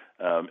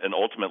and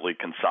ultimately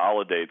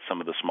consolidate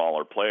some of the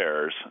smaller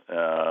players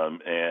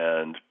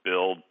and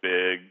build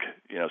big,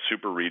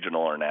 super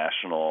regional or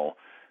national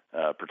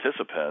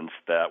participants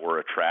that were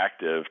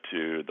attractive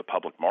to the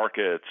public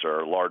markets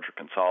or larger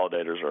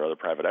consolidators or other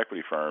private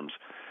equity firms.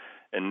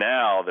 And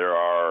now there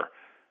are,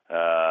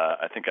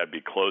 I think I'd be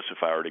close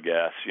if I were to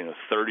guess,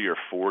 30 or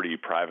 40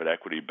 private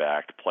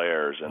equity-backed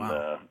players in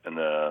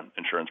the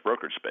insurance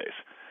brokerage space.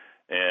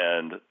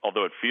 And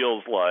although it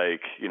feels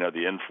like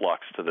the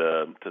influx to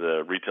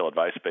the retail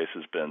advice space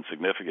has been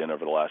significant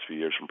over the last few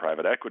years from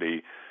private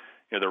equity,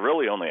 there are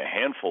really only a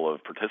handful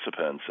of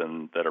participants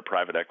that are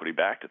private equity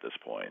backed at this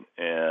point.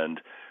 And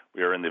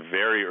we are in the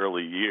very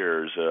early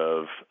years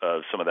of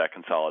some of that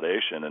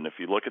consolidation. And if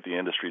you look at the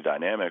industry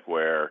dynamic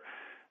where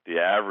the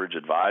average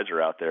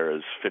advisor out there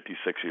is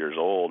 56 years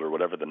old or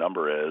whatever the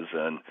number is,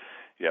 and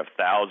you have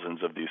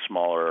thousands of these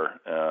smaller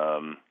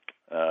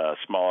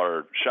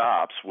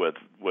shops with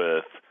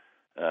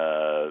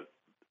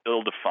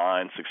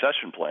ill-defined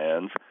succession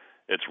plans,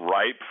 it's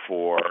ripe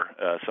for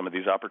some of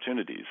these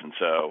opportunities. And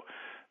so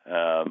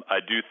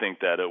I do think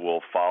that it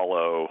will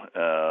follow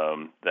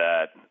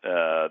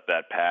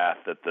that path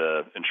that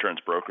the insurance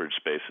brokerage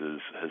space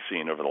has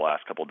seen over the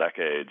last couple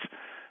decades.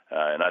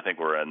 And I think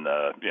we're in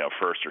the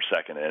first or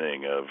second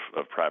inning of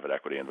private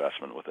equity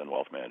investment within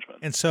wealth management.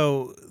 And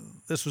so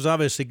this was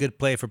obviously good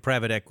play for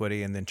private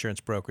equity in the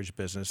insurance brokerage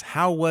business.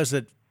 How was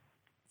it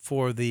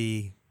for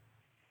the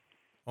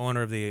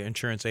owner of the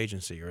insurance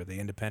agency or the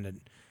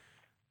independent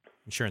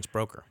insurance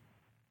broker?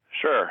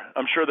 Sure,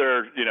 I'm sure there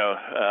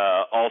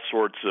are all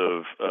sorts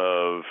of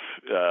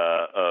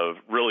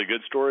really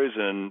good stories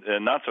and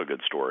not so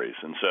good stories,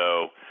 and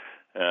so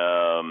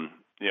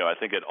I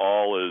think it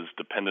all is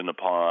dependent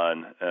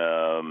upon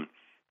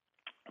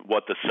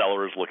what the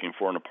seller is looking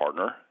for in a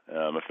partner.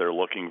 If they're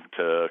looking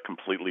to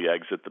completely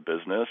exit the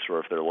business, or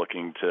if they're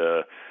looking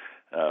to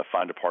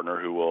find a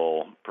partner who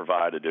will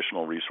provide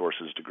additional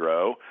resources to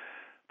grow.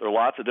 There are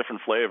lots of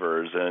different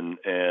flavors,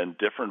 and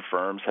different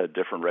firms had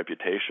different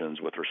reputations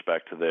with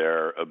respect to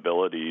their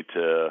ability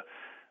to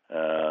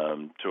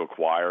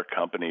acquire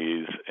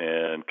companies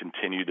and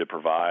continue to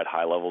provide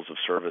high levels of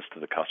service to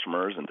the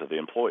customers and to the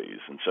employees.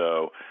 And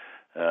so,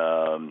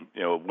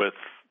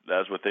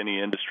 as with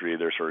any industry,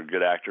 there's sort of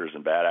good actors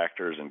and bad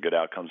actors, and good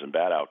outcomes and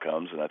bad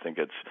outcomes. And I think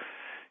it's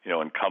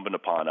incumbent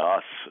upon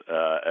us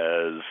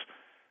as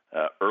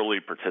early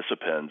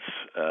participants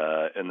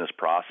in this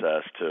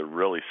process to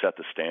really set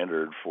the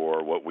standard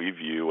for what we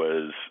view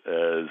as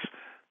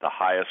the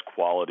highest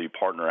quality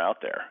partner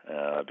out there,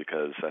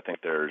 because I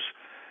think there's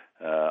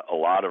a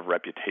lot of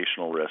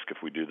reputational risk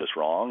if we do this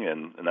wrong,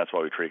 and that's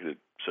why we treat it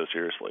so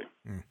seriously.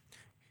 Mm.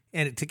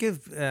 And to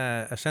give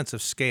a sense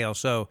of scale,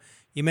 so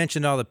you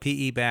mentioned all the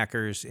PE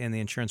backers in the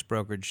insurance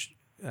brokerage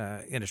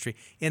industry.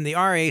 In the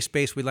RIA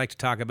space, we like to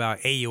talk about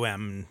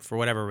AUM for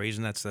whatever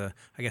reason. That's I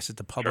guess it's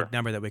the public Sure.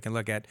 number that we can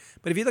look at.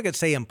 But if you look at,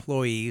 say,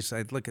 employees,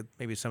 I'd look at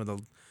maybe some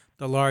of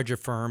the larger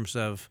firms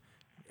of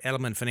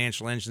Edelman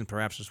Financial Engine,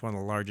 perhaps is one of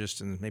the largest,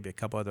 and maybe a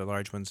couple other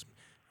large ones,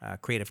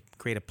 creative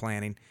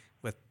planning,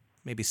 with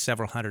maybe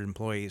several hundred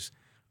employees.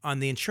 On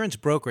the insurance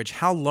brokerage,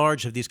 how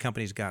large have these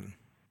companies gotten?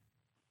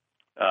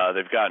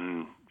 They've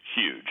gotten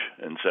huge.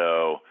 And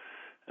so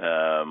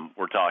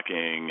we're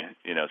talking,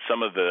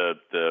 some of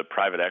the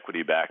private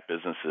equity-backed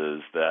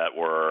businesses that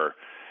were,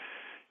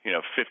 $50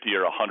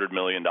 or $100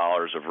 million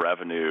of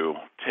revenue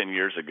 10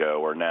 years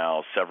ago are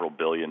now several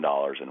 $billion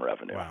in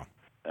revenue. Wow.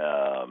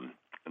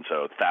 And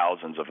so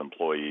thousands of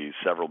employees,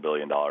 several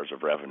 $billion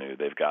of revenue.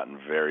 They've gotten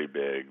very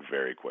big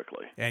very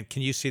quickly. And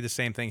can you see the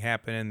same thing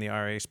happen in the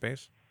RIA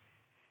space?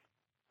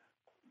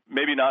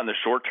 Maybe not in the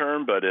short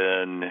term, but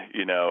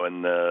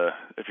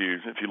if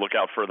you look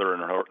out further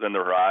in the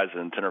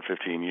horizon, 10 or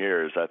 15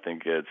 years, I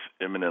think it's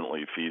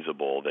imminently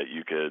feasible that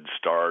you could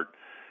start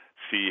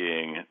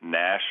seeing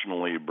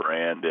nationally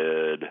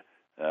branded,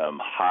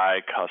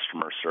 high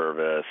customer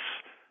service,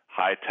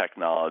 high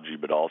technology,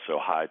 but also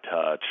high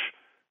touch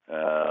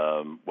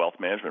wealth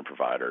management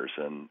providers,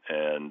 and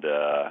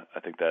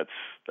I think that's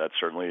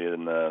certainly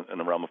in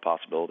the realm of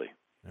possibility.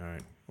 All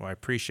right. Well, I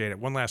appreciate it.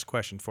 One last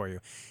question for you.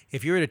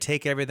 If you were to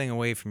take everything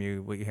away from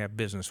you, what you have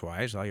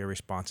business-wise, all your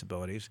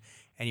responsibilities,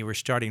 and you were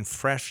starting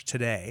fresh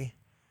today,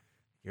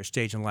 your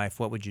stage in life,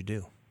 what would you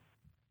do?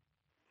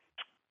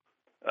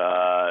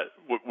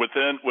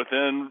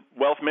 Within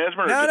wealth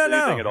management, or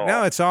anything at all?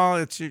 No,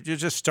 you're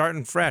just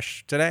starting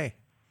fresh today.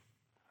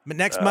 But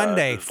next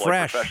Monday, does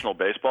fresh. Like professional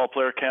baseball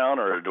player count,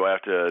 or do I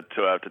have to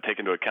take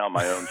into account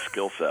my own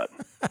skill set?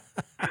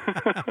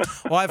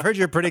 Well, I've heard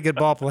you're a pretty good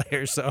ball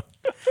player, so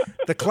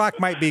the clock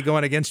might be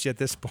going against you at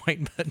this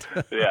point. But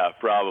yeah,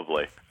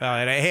 probably.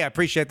 And hey, I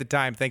appreciate the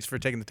time. Thanks for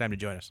taking the time to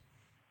join us.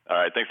 All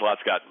right, thanks a lot,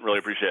 Scott. Really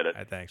appreciate it.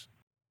 All right, thanks.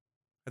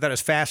 I thought it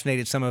was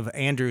fascinating, some of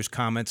Andrew's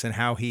comments and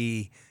how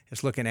he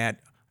is looking at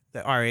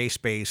the RIA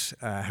space,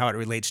 how it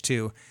relates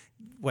to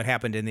what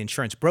happened in the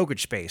insurance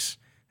brokerage space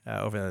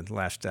over the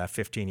last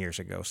 15 years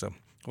ago. So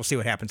we'll see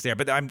what happens there.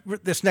 But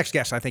this next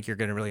guest I think you're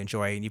going to really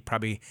enjoy, and you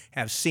probably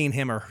have seen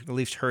him or at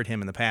least heard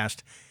him in the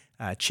past,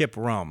 Chip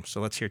Rome. So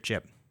let's hear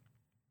Chip.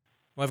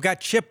 Well, I've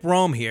got Chip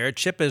Rome here.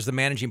 Chip is the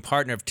managing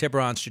partner of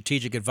Tiburon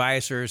Strategic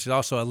Advisors. He's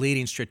also a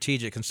leading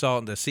strategic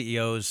consultant to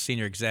CEOs,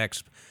 senior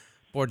execs,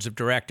 boards of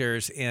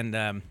directors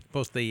in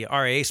both the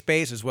RIA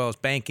space as well as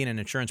banking and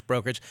insurance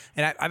brokerage.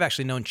 And I've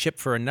actually known Chip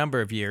for a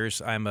number of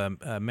years. I'm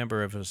a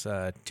member of his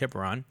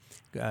Tiburon,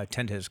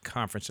 attend his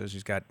conferences.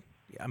 He's got,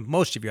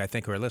 most of you I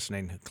think who are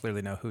listening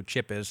clearly know who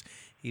Chip is.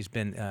 He's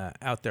been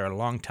out there a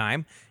long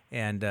time,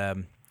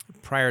 and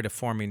prior to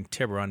forming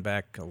Tiburon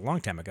back a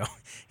long time ago,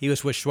 he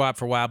was with Schwab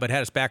for a while, but had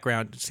his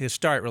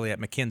start really at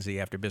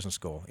McKinsey after business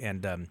school.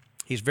 And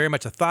He's very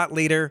much a thought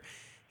leader.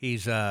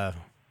 He's an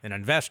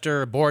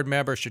investor, board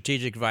member,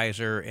 strategic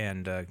advisor,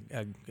 and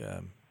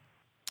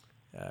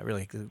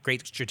really a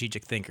great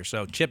strategic thinker.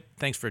 So, Chip,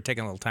 thanks for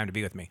taking a little time to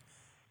be with me.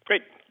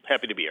 Great.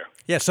 Happy to be here.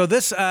 Yeah, so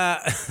this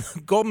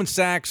Goldman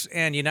Sachs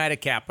and United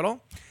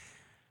Capital,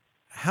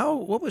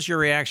 what was your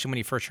reaction when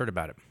you first heard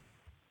about it?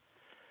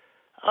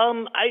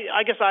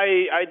 I guess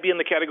I'd be in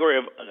the category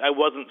of I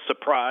wasn't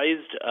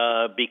surprised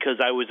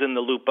because I was in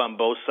the loop on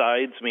both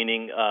sides,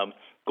 meaning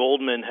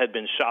Goldman had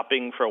been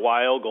shopping for a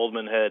while.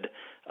 Goldman had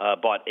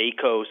bought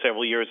Ayco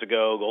several years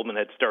ago. Goldman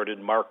had started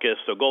Marcus.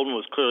 So Goldman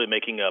was clearly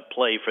making a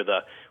play for the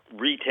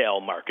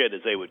retail market,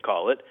 as they would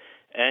call it.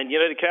 And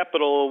United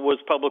Capital was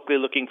publicly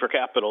looking for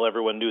capital.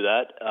 Everyone knew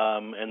that.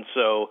 And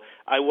so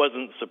I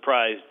wasn't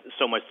surprised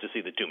so much to see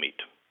the two meet.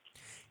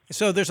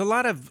 So there's a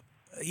lot of,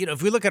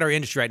 if we look at our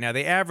industry right now,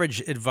 the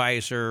average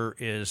advisor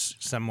is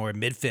somewhere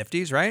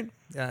mid-50s, right?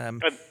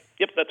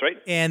 Yep, that's right.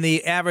 And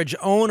the average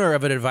owner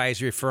of an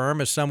advisory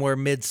firm is somewhere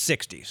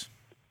mid-60s.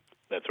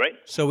 That's right.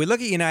 So we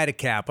look at United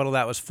Capital.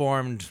 That was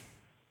formed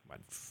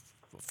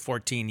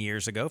 14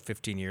 years ago,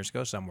 15 years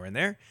ago, somewhere in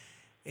there.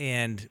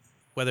 And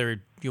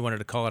whether you wanted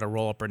to call it a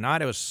roll-up or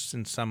not, it was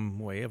in some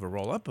way of a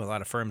roll-up. A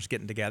lot of firms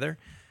getting together.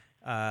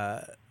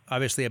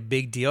 Obviously, a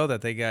big deal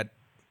that they got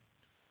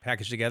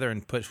packaged together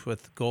and pushed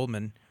with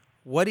Goldman.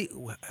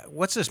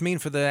 What's this mean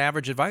for the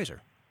average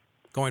advisor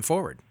going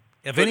forward?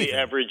 If for anything? The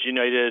average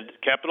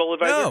United Capital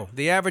advisor? No,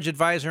 the average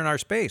advisor in our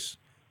space.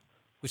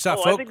 We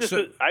saw I think this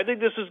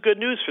is good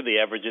news for the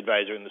average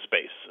advisor in the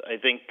space. I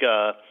think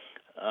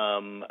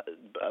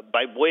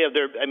by way of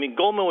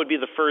Goldman would be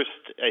the first,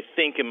 I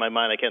think in my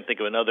mind, I can't think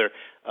of another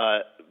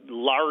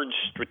large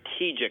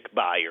strategic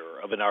buyer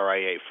of an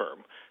RIA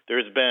firm.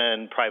 There's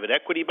been private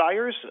equity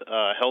buyers.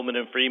 Hellman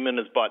 & Friedman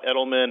has bought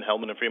Edelman.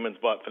 Hellman & Friedman's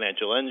bought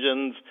Financial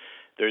Engines.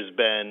 There's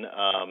been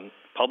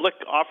public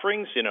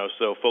offerings,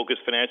 so Focus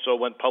Financial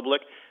went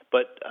public.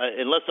 But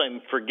unless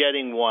I'm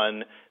forgetting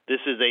one, this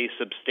is a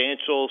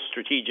substantial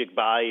strategic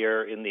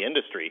buyer in the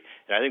industry.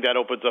 And I think that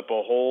opens up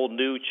a whole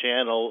new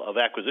channel of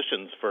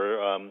acquisitions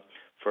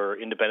for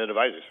independent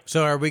advisors.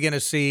 So are we going to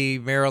see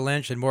Merrill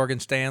Lynch and Morgan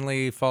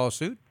Stanley follow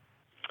suit?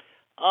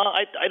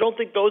 I don't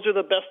think those are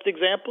the best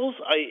examples.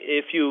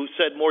 If you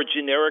said more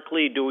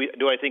generically, do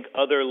I think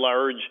other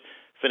large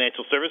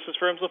financial services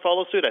firms will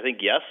follow suit? I think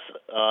yes.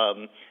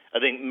 I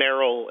think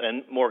Merrill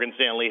and Morgan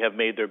Stanley have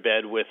made their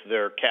bed with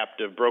their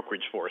captive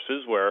brokerage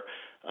forces, where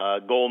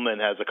Goldman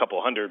has a couple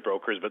hundred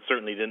brokers, but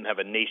certainly didn't have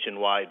a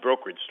nationwide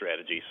brokerage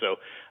strategy. So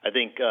I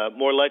think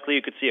more likely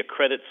you could see a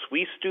Credit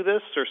Suisse do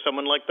this or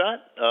someone like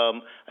that.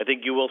 I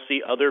think you will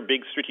see other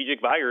big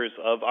strategic buyers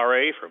of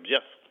RIA firms,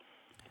 yes.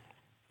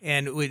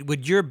 And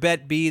would your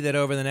bet be that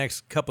over the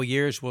next couple of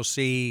years we'll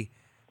see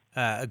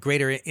a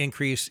greater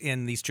increase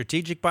in the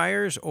strategic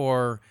buyers,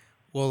 or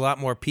will a lot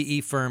more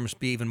PE firms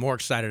be even more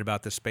excited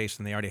about this space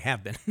than they already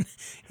have been?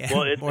 I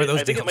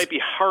think it might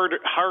be hard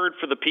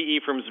for the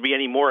PE firms to be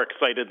any more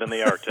excited than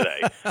they are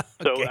today. Okay.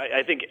 So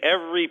I think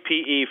every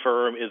PE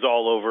firm is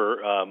all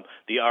over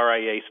the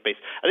RIA space.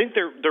 I think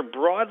they're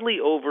broadly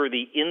over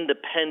the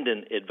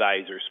independent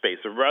advisor space.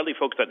 They're broadly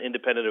focused on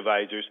independent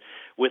advisors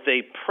with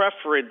a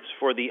preference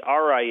for the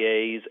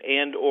RIAs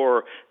and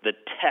or the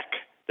tech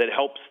that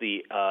helps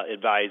the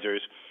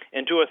advisors.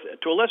 And to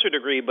a lesser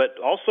degree,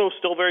 but also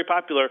still very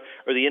popular,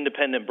 are the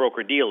independent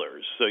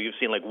broker-dealers. So you've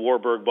seen like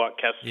Warburg bought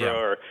Kestra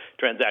or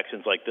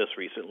transactions like this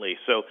recently.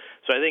 So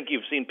I think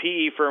you've seen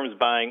PE firms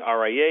buying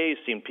RIAs,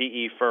 seen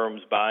PE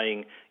firms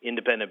buying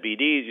independent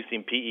BDs, you've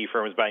seen PE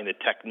firms buying the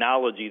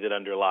technology that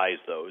underlies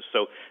those.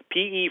 So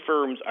PE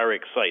firms are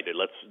excited,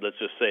 let's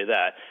just say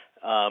that.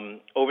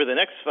 Over the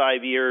next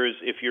 5 years,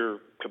 if you're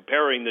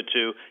comparing the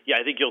two,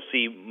 I think you'll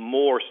see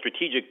more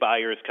strategic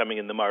buyers coming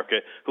in the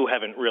market who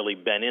haven't really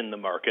been in the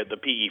market. The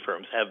PE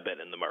firms have been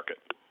in the market.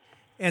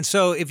 And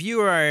so if you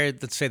are,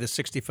 let's say, the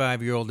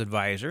 65-year-old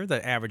advisor,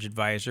 the average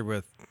advisor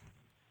with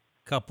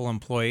a couple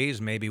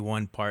employees, maybe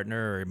one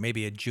partner or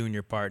maybe a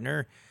junior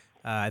partner,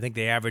 I think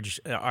the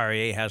average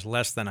RIA has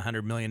less than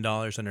 $100 million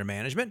under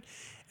management.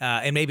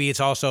 And maybe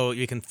it's also,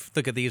 you can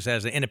look at these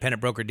as an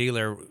independent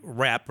broker-dealer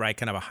rep, right,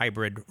 kind of a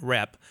hybrid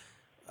rep.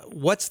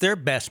 What's their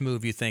best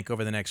move, you think,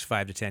 over the next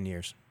 5 to 10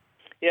 years?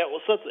 Yeah,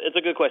 well, so it's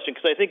a good question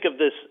because I think of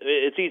this.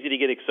 It's easy to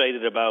get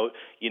excited about.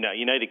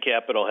 United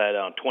Capital had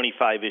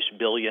 $25-ish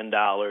billion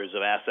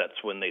of assets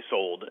when they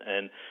sold,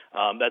 and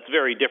that's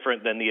very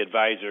different than the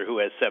advisor who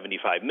has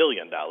 $75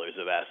 million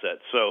of assets.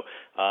 So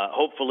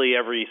hopefully,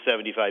 every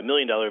 $75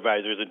 million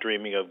advisor isn't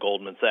dreaming of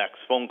Goldman Sachs'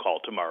 phone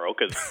call tomorrow,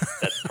 because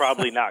that's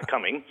probably not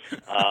coming.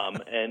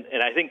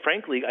 And I think,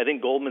 frankly,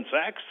 Goldman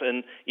Sachs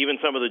and even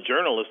some of the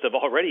journalists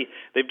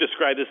they've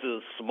described this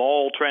as a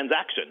small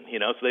transaction.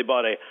 So they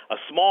bought a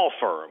small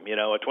firm.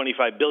 A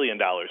 $25 billion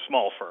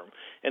small firm.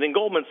 And in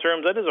Goldman's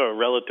terms, that is a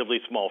relatively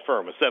small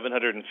firm. A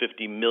 $750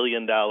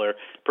 million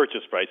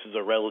purchase price is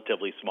a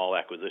relatively small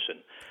acquisition.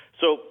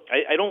 So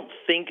I don't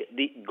think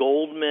the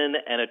Goldman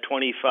and a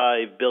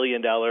 $25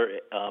 billion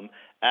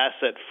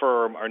asset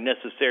firm are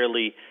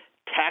necessarily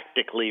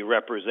tactically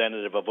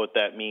representative of what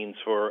that means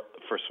for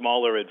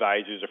smaller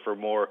advisors or for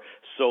more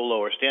solo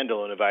or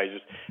standalone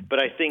advisors. But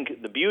I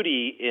think the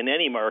beauty in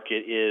any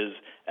market is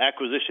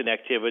acquisition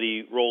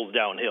activity rolls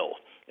downhill.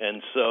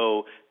 And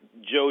so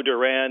Joe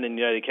Duran and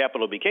United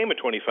Capital became a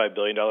 $25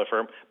 billion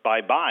firm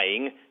by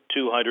buying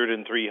 $200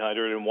 and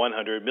 $300 and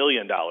 $100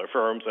 million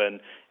firms,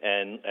 and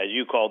as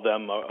you called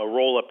them, a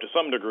roll-up to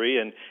some degree,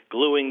 and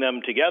gluing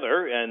them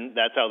together, and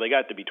that's how they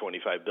got to be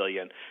 $25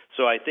 billion.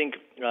 So I think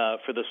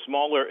for the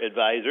smaller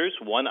advisors,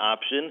 one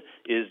option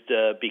is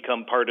to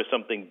become part of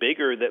something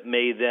bigger that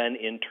may then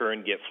in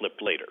turn get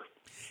flipped later.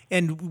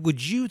 And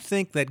would you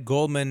think that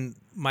Goldman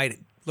might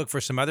look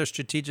for some other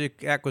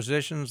strategic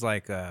acquisitions,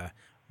 like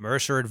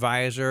Mercer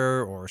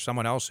Advisor or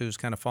someone else who's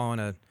kind of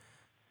following a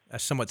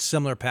somewhat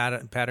similar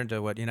pattern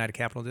to what United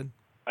Capital did?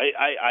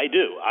 I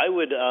do. I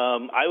would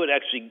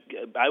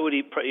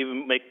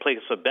even place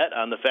a bet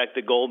on the fact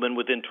that Goldman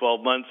within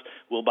 12 months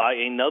will buy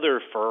another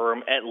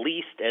firm at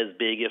least as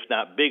big, if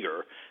not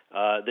bigger,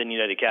 than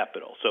United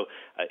Capital. So,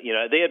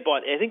 they had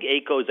bought. I think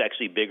Ayco is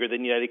actually bigger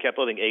than United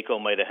Capital. I think Ayco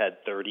might have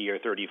had 30 or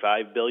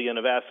 35 billion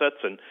of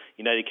assets, and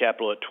United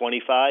Capital at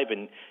 25.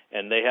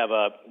 And they have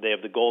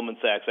the Goldman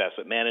Sachs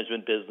asset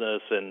management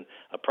business and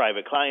a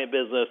private client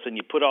business, and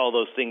you put all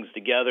those things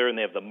together, and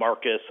they have the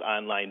Marcus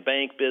online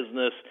bank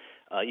business.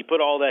 You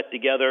put all that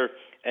together,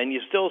 and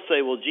you still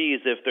say, well, geez,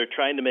 if they're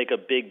trying to make a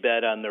big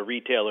bet on the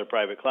retail or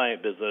private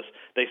client business,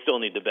 they still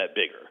need to bet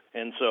bigger.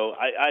 And so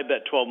I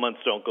bet 12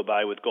 months don't go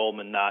by with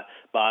Goldman not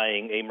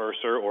buying a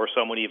Mercer or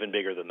someone even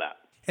bigger than that.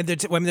 And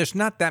there's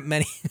not that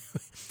many.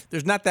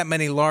 There's not that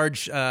many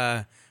large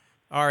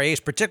RIAs,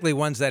 particularly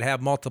ones that have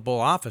multiple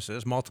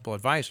offices, multiple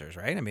advisors,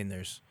 right? I mean,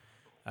 there's.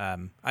 I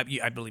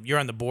believe you're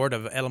on the board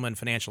of Edelman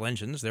Financial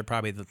Engines. They're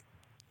probably the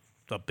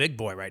big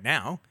boy right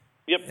now.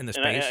 Yep, in the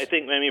and space. I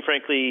think,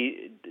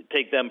 frankly,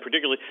 take them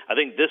particularly. I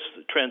think this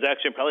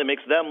transaction probably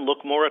makes them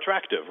look more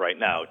attractive right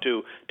now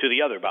to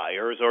the other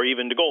buyers, or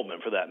even to Goldman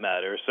for that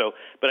matter. So,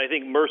 but I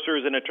think Mercer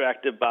is an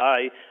attractive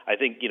buy. I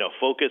think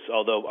Focus,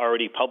 although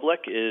already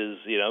public, is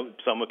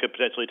someone could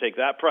potentially take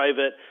that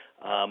private.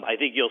 I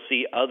think you'll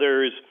see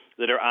others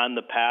that are on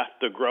the path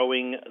to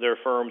growing their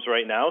firms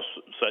right now,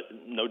 so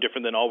no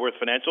different than Allworth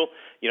Financial.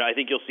 I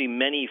think you'll see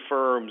many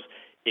firms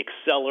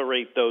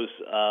accelerate those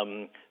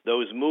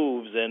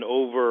moves, and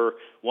over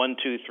 1,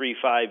 2, 3,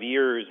 5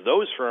 years,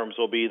 those firms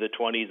will be the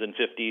 $20s and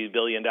 $50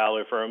 billion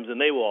firms,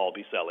 and they will all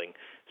be selling.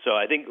 So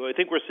I think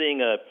we're seeing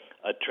a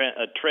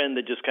trend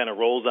that just kind of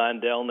rolls on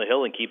down the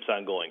hill and keeps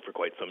on going for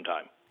quite some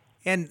time.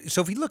 And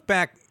so if you look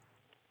back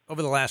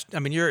over the last,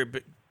 you're a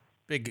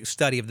big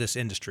study of this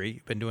industry.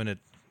 You've been doing it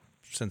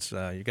since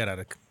you got out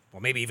of,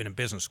 well, maybe even in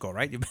business school,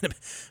 right? You've been a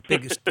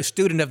big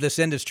student of this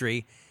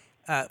industry.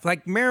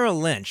 Like Merrill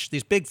Lynch,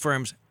 these big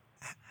firms,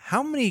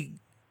 how many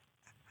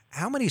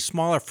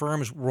smaller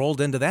firms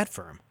rolled into that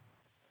firm?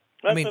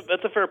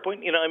 That's a fair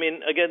point.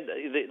 Again,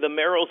 the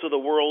Merrills of the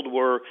world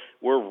were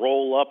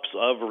roll-ups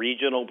of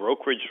regional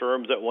brokerage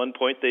firms. At one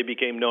point, they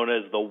became known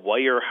as the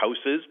wire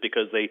houses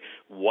because they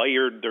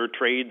wired their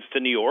trades to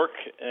New York.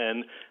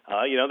 And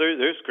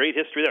there's great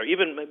history there.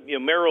 Even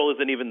Merrill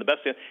isn't even the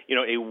best.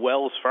 A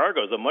Wells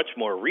Fargo is a much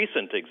more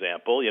recent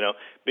example.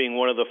 Being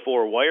one of the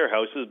 4 wire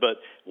houses, but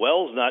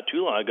Wells not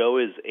too long ago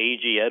is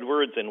A.G.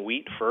 Edwards and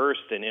Wheat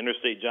First and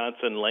Interstate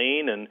Johnson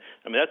Lane, and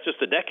that's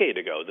just a decade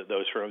ago that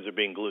those firms are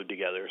being glued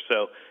together.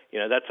 So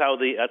that's how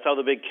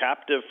the big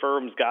captive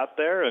firms got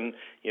there, and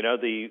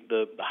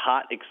the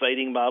hot,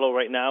 exciting model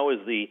right now is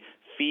the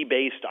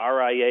fee-based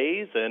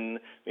RIAs, and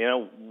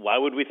why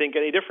would we think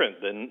any different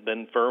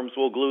than firms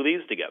will glue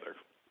these together?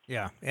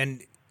 Yeah,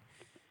 and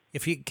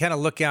if you kind of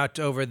look out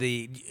over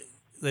the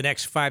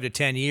next 5 to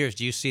 10 years,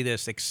 do you see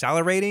this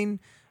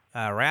accelerating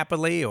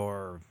rapidly,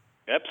 or?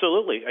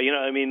 Absolutely.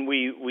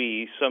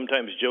 We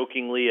sometimes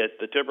jokingly at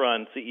the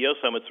Tiburon CEO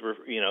Summits,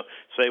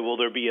 say, will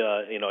there be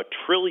a $1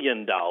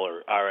 trillion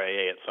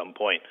RIA at some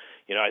point?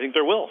 I think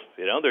there will.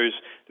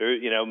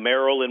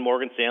 Merrill and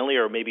Morgan Stanley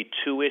are maybe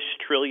 $2-ish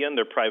trillion.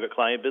 Their private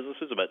client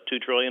businesses, about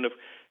 $2 trillion of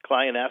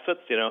client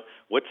assets.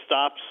 What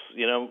stops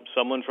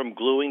someone from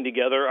gluing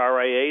together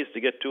RIAs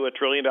to get to $1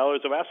 trillion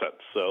of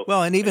assets? So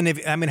well, and even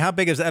how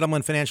big is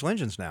Edelman Financial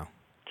Engines now?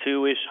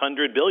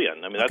 $200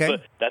 billion.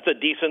 That's a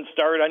decent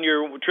start on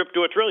your trip to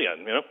 $1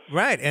 trillion.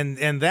 Right,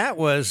 and that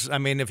was,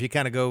 if you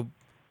kind of go,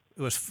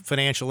 it was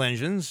Financial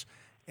Engines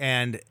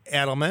and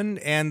Edelman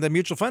and the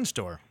mutual fund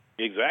store.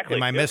 Exactly.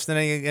 Am I missing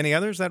any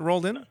others that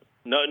rolled in?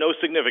 No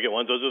significant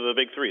ones. Those are the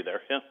big 3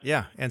 there. Yeah.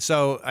 Yeah, and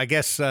so I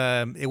guess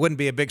it wouldn't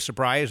be a big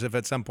surprise if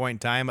at some point in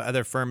time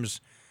other firms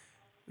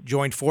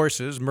joined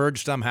forces,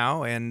 merged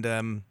somehow, and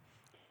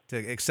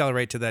to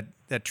accelerate to that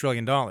 $1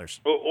 trillion.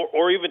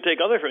 Or even take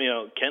other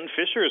firms. Ken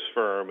Fisher's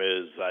firm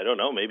is, I don't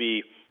know,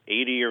 maybe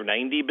 $80 or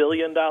 $90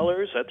 billion.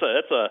 That's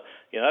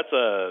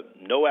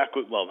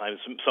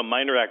some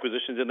minor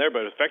acquisitions in there,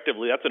 but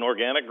effectively that's an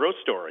organic growth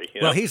story.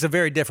 Well, he's a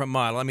very different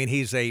model.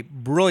 He's a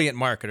brilliant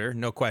marketer,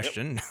 no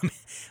question. Yep.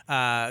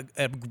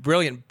 A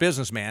brilliant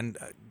businessman.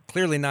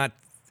 Clearly not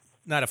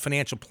not a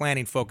financial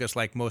planning focus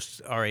like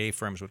most RIA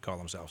firms would call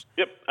themselves.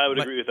 Yep, I would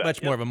agree with that.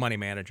 Much more of a money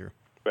manager.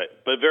 Right,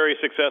 but very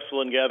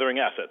successful in gathering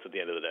assets at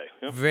the end of the day.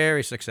 Yep.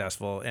 Very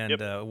successful,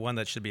 and one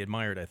that should be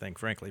admired, I think,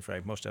 frankly, for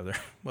most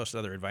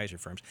other advisor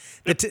firms.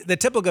 The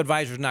typical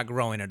advisor is not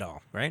growing at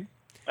all, right?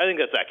 I think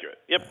that's accurate.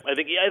 Yep, I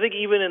think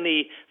even in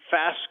the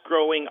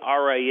fast-growing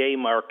RIA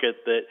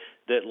market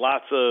that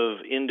lots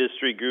of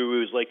industry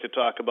gurus like to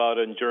talk about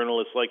and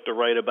journalists like to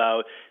write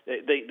about,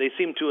 they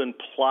seem to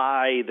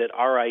imply that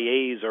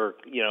RIAs are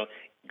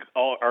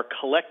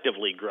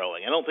collectively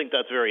growing. I don't think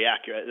that's very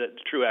accurate.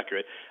 That's true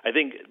accurate. I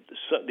think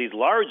these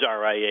large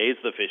RIAs,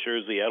 the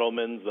Fishers, the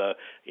Edelmans, the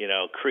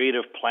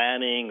Creative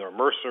Planning or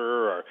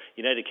Mercer or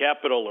United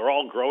Capital, are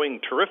all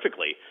growing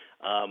terrifically.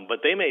 But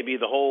they may be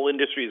the whole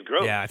industry's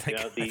growth. Yeah, I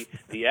think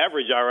the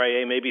average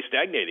RIA may be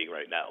stagnating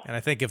right now. And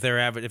I think if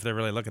they're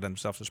really looking at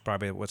themselves, that's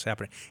probably what's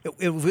happening.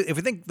 If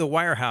we think the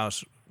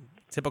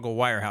typical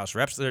wirehouse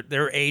reps,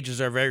 their ages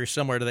are very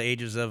similar to the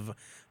ages of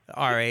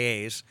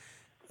RIAs.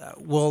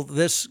 Will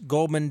this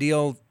Goldman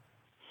deal,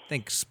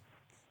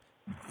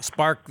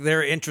 spark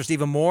their interest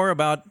even more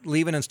about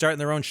leaving and starting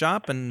their own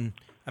shop? And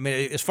I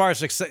mean, as far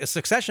as a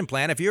succession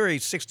plan, if you're a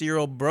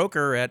 60-year-old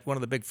broker at one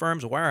of the big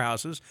firms,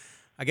 wirehouses,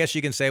 I guess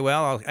you can say,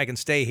 well, I can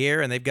stay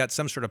here, and they've got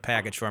some sort of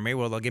package for me.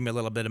 Well, they'll give me a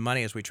little bit of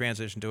money as we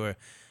transition to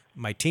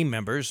my team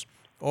members,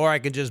 or I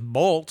could just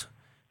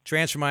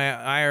transfer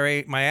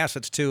my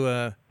assets to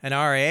an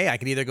RIA. I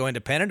can either go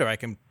independent, or I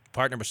can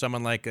partner with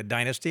someone like a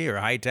Dynasty or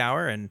a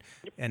Hightower and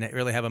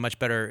really have a much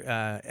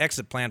better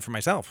exit plan for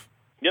myself.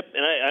 Yep,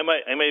 and I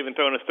might even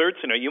throw in a third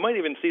scenario. You might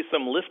even see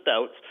some lift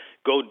outs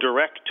go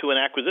direct to an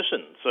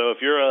acquisition. So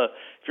if you're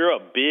a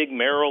big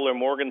Merrill or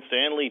Morgan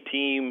Stanley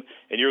team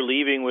and you're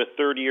leaving with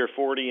 30 or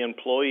 40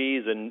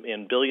 employees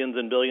and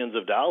billions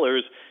of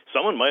dollars,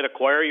 someone might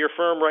acquire your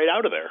firm right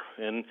out of there.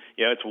 And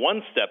it's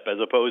one step as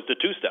opposed to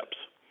two steps.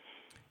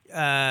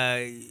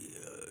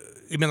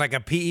 You mean like a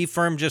PE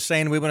firm just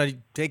saying we want to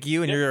take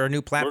you and you're our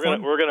new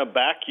platform? We're going to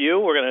back you.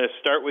 We're going to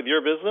start with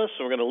your business.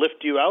 And we're going to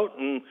lift you out,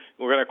 and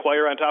we're going to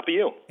acquire on top of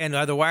you. And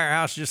are the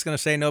wirehouse just going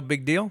to say no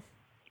big deal?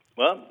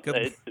 Well,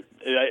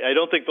 I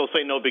don't think they'll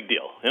say no big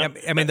deal. Yeah.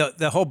 I mean,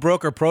 the whole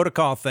broker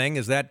protocol thing,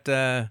 is that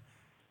going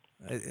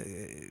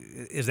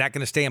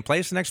to stay in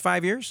place the next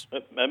 5 years?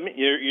 I mean,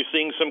 you're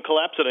seeing some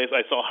collapse.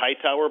 I saw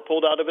Hightower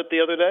pulled out of it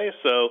the other day.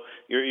 So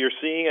you're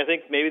seeing, I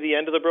think, maybe the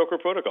end of the broker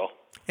protocol.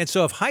 And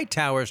so if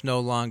Hightower's no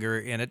longer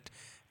in it,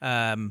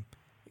 and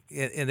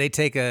they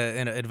take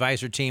an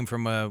advisor team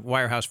from a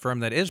wirehouse firm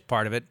that is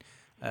part of it,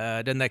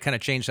 doesn't that kind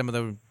of change some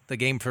of the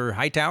game for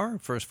Hightower?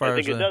 I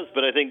think it does,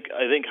 but I think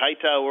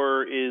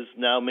Hightower is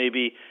now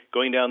maybe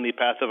going down the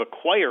path of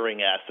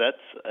acquiring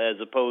assets as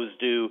opposed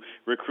to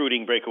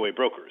recruiting breakaway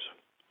brokers.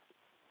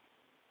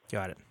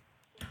 Got it.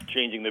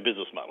 Changing their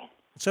business model.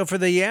 So for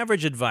the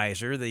average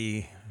advisor,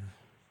 the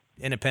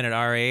independent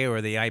RA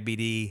or the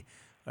IBD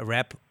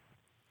rep,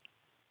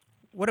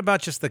 what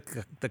about just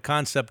the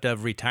concept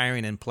of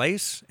retiring in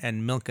place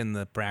and milking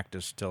the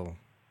practice till?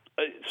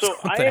 So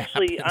I'm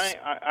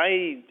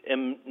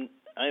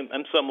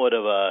somewhat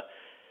of a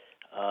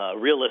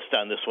realist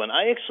on this one.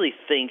 I actually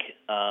think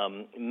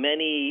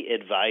many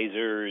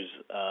advisors,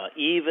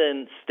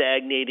 even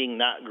stagnating,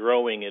 not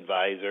growing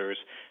advisors,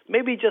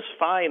 may be just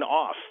fine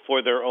off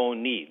for their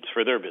own needs,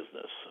 for their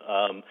business.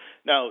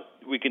 Now,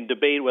 we can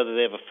debate whether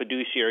they have a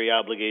fiduciary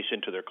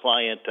obligation to their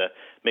client to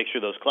make sure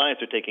those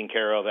clients are taken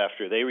care of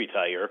after they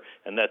retire,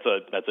 and that's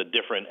a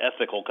different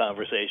ethical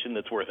conversation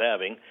that's worth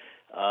having.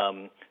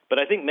 But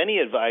I think many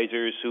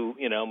advisors who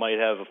might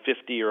have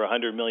 $50 or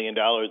 $100 million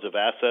of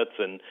assets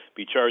and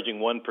be charging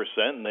 1%,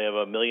 and they have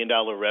 $1 million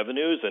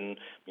revenues and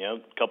a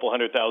couple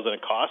 $100,000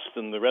 of costs,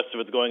 and the rest of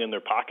it's going in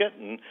their pocket,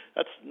 and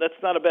that's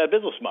not a bad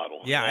business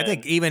model. Yeah, I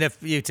think even if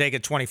you take a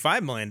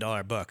 $25 million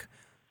book,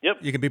 yep,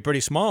 you can be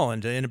pretty small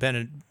into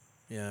independent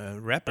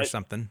rep or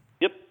something.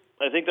 Yep.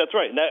 I think that's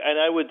right. And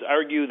I would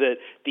argue that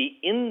the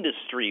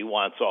industry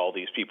wants all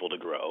these people to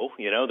grow.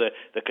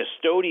 The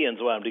custodians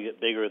want them to get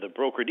bigger, the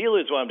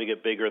broker-dealers want them to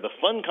get bigger, the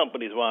fund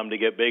companies want them to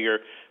get bigger,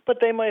 but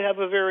they might have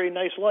a very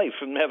nice life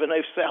and have a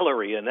nice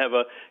salary and have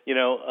a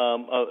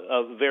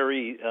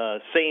very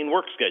sane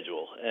work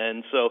schedule.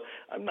 And so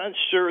I'm not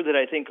sure that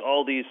I think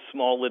all these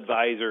small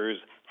advisors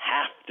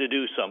have to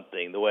do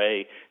something the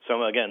way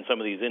some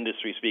of these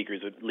industry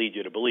speakers would lead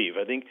you to believe.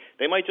 I think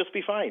they might just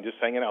be fine just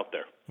hanging out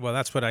there. Well,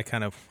 that's what I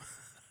kind of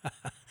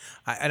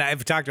and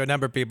I've talked to a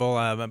number of people.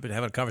 I've been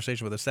having a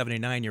conversation with a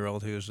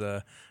 79-year-old who's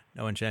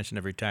no intention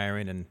of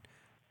retiring, and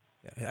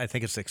I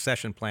think his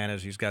succession plan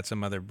is he's got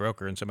some other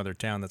broker in some other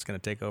town that's going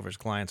to take over his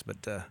clients.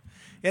 But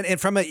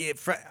and from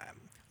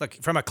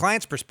a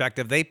client's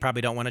perspective, they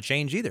probably don't want to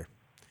change either.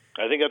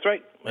 I think that's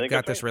right. They've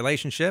got this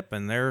relationship,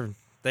 and they're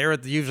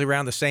usually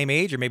around the same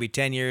age or maybe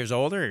 10 years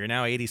older. You're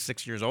now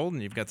 86 years old,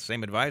 and you've got the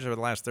same advisor for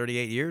the last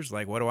 38 years.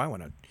 Like, what do I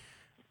want to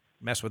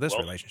mess with this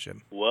relationship?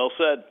 Well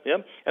said.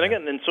 Yep. And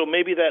again, so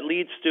maybe that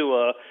leads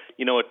to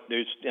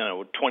there's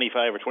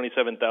 25 or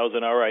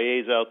 27,000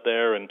 RIAs out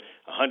there and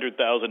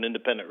 100,000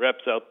 independent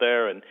reps out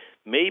there, and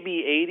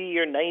maybe 80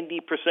 or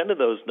 90% of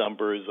those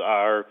numbers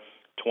are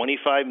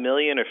 $25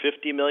 million or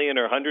 $50 million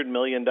or $100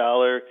 million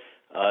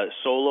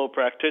solo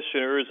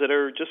practitioners that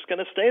are just going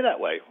to stay that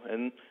way,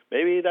 and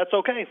maybe that's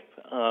okay.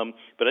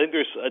 But I think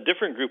there's a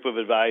different group of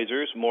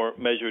advisors, more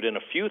measured in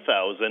a few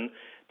thousand,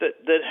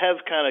 that have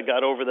kind of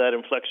got over that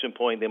inflection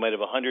point. They might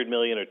have $100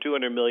 million or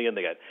 $200 million.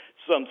 They got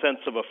some sense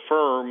of a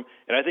firm,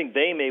 and I think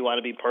they may want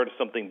to be part of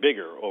something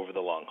bigger over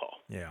the long haul.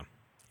 Yeah.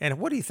 And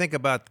what do you think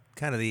about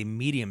kind of the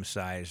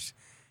medium-sized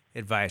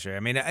advisor? I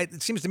mean,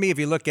 it seems to me if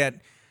you look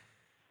at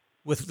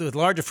with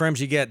larger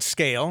firms, you get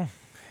scale.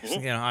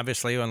 Mm-hmm.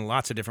 Obviously, in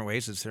lots of different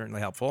ways, it's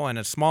certainly helpful. And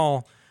a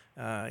small,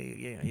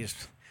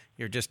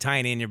 you're just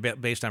tiny and you're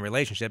based on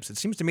relationships. It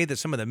seems to me that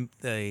some of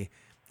the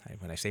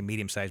when I say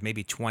medium-sized,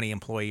 maybe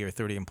 20-employee or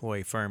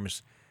 30-employee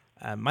firms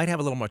might have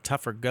a little more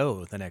tougher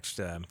go the next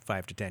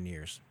 5 to 10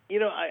 years.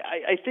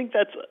 I think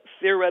that's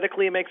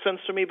theoretically it makes sense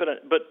to me,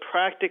 but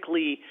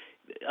practically,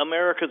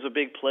 America's a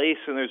big place,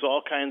 and there's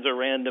all kinds of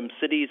random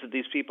cities that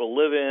these people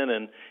live in,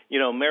 and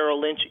Merrill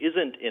Lynch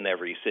isn't in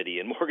every city,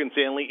 and Morgan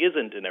Stanley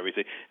isn't in every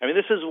city. I mean,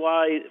 this is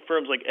why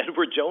firms like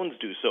Edward Jones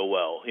do so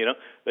well.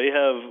 They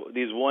have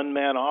these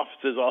one-man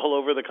offices all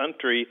over the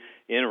country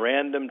in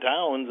random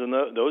towns, and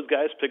those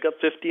guys pick up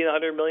 $50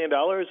 and $100 million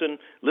and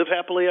live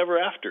happily ever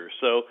after.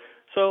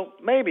 So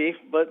maybe,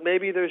 but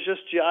maybe there's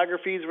just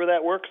geographies where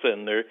that works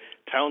in. Their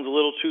town's a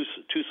little too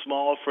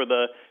small for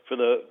the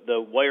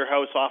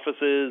wirehouse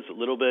offices, a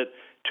little bit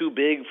too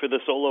big for the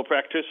solo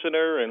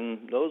practitioner,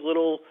 and those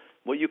little,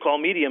 what you call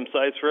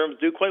medium-sized firms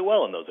do quite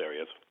well in those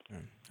areas. All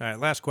right,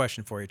 last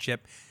question for you,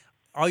 Chip.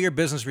 All your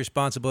business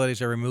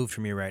responsibilities are removed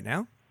from you right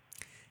now,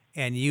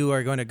 and you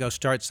are going to go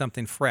start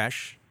something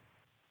fresh.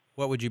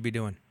 What would you be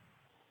doing?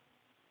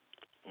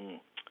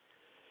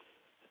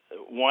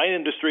 Wine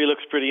industry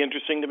looks pretty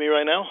interesting to me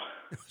right now.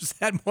 Is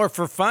that more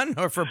for fun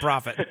or for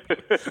profit?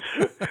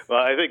 Well,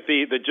 I think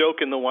the joke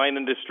in the wine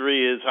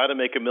industry is how to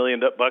make $1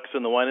 million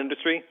in the wine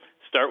industry.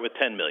 Start with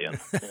 $10 million.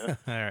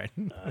 All right.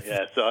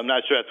 So I'm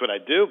not sure that's what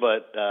I'd do,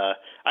 but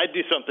I'd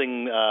do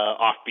something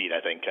offbeat.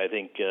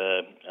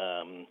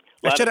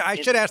 I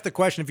should ask the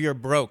question if you're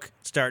broke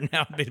starting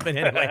out. But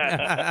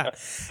anyway,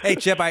 hey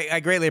Chip,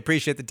 I greatly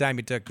appreciate the time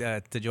you took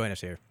to join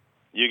us here.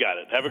 You got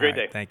it. Have a great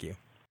day. Thank you.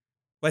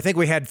 Well, I think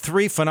we had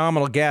 3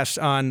 phenomenal guests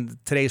on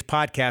today's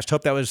podcast.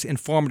 Hope that was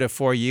informative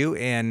for you,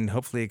 and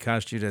hopefully it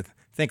caused you to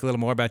think a little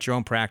more about your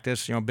own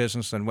practice, your own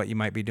business, and what you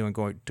might be doing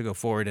to go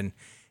forward, and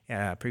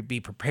be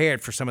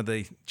prepared for some of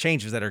the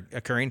changes that are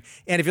occurring.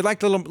 And if you'd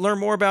like to learn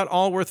more about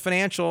Allworth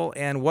Financial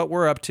and what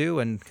we're up to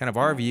and kind of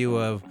our view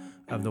of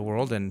the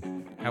world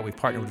and how we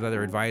partner with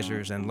other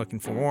advisors and looking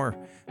for more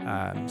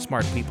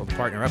smart people to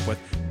partner up with,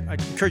 I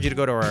encourage you to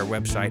go to our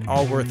website,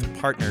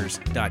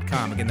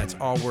 allworthpartners.com. Again, that's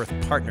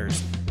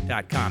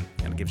allworthpartners.com.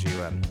 And it gives you,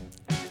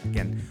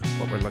 again,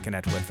 what we're looking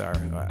at with our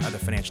other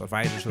financial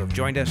advisors who have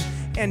joined us.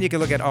 And you can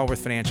look at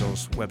Allworth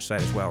Financial's website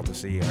as well to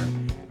see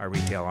our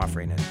retail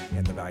offering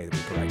and the value that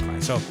we provide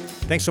clients. So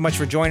thanks so much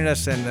for joining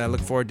us, and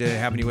look forward to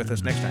having you with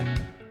us next time.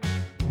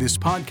 This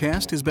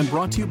podcast has been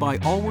brought to you by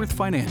Allworth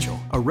Financial,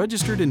 a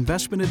registered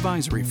investment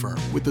advisory firm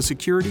with the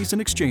Securities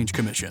and Exchange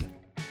Commission.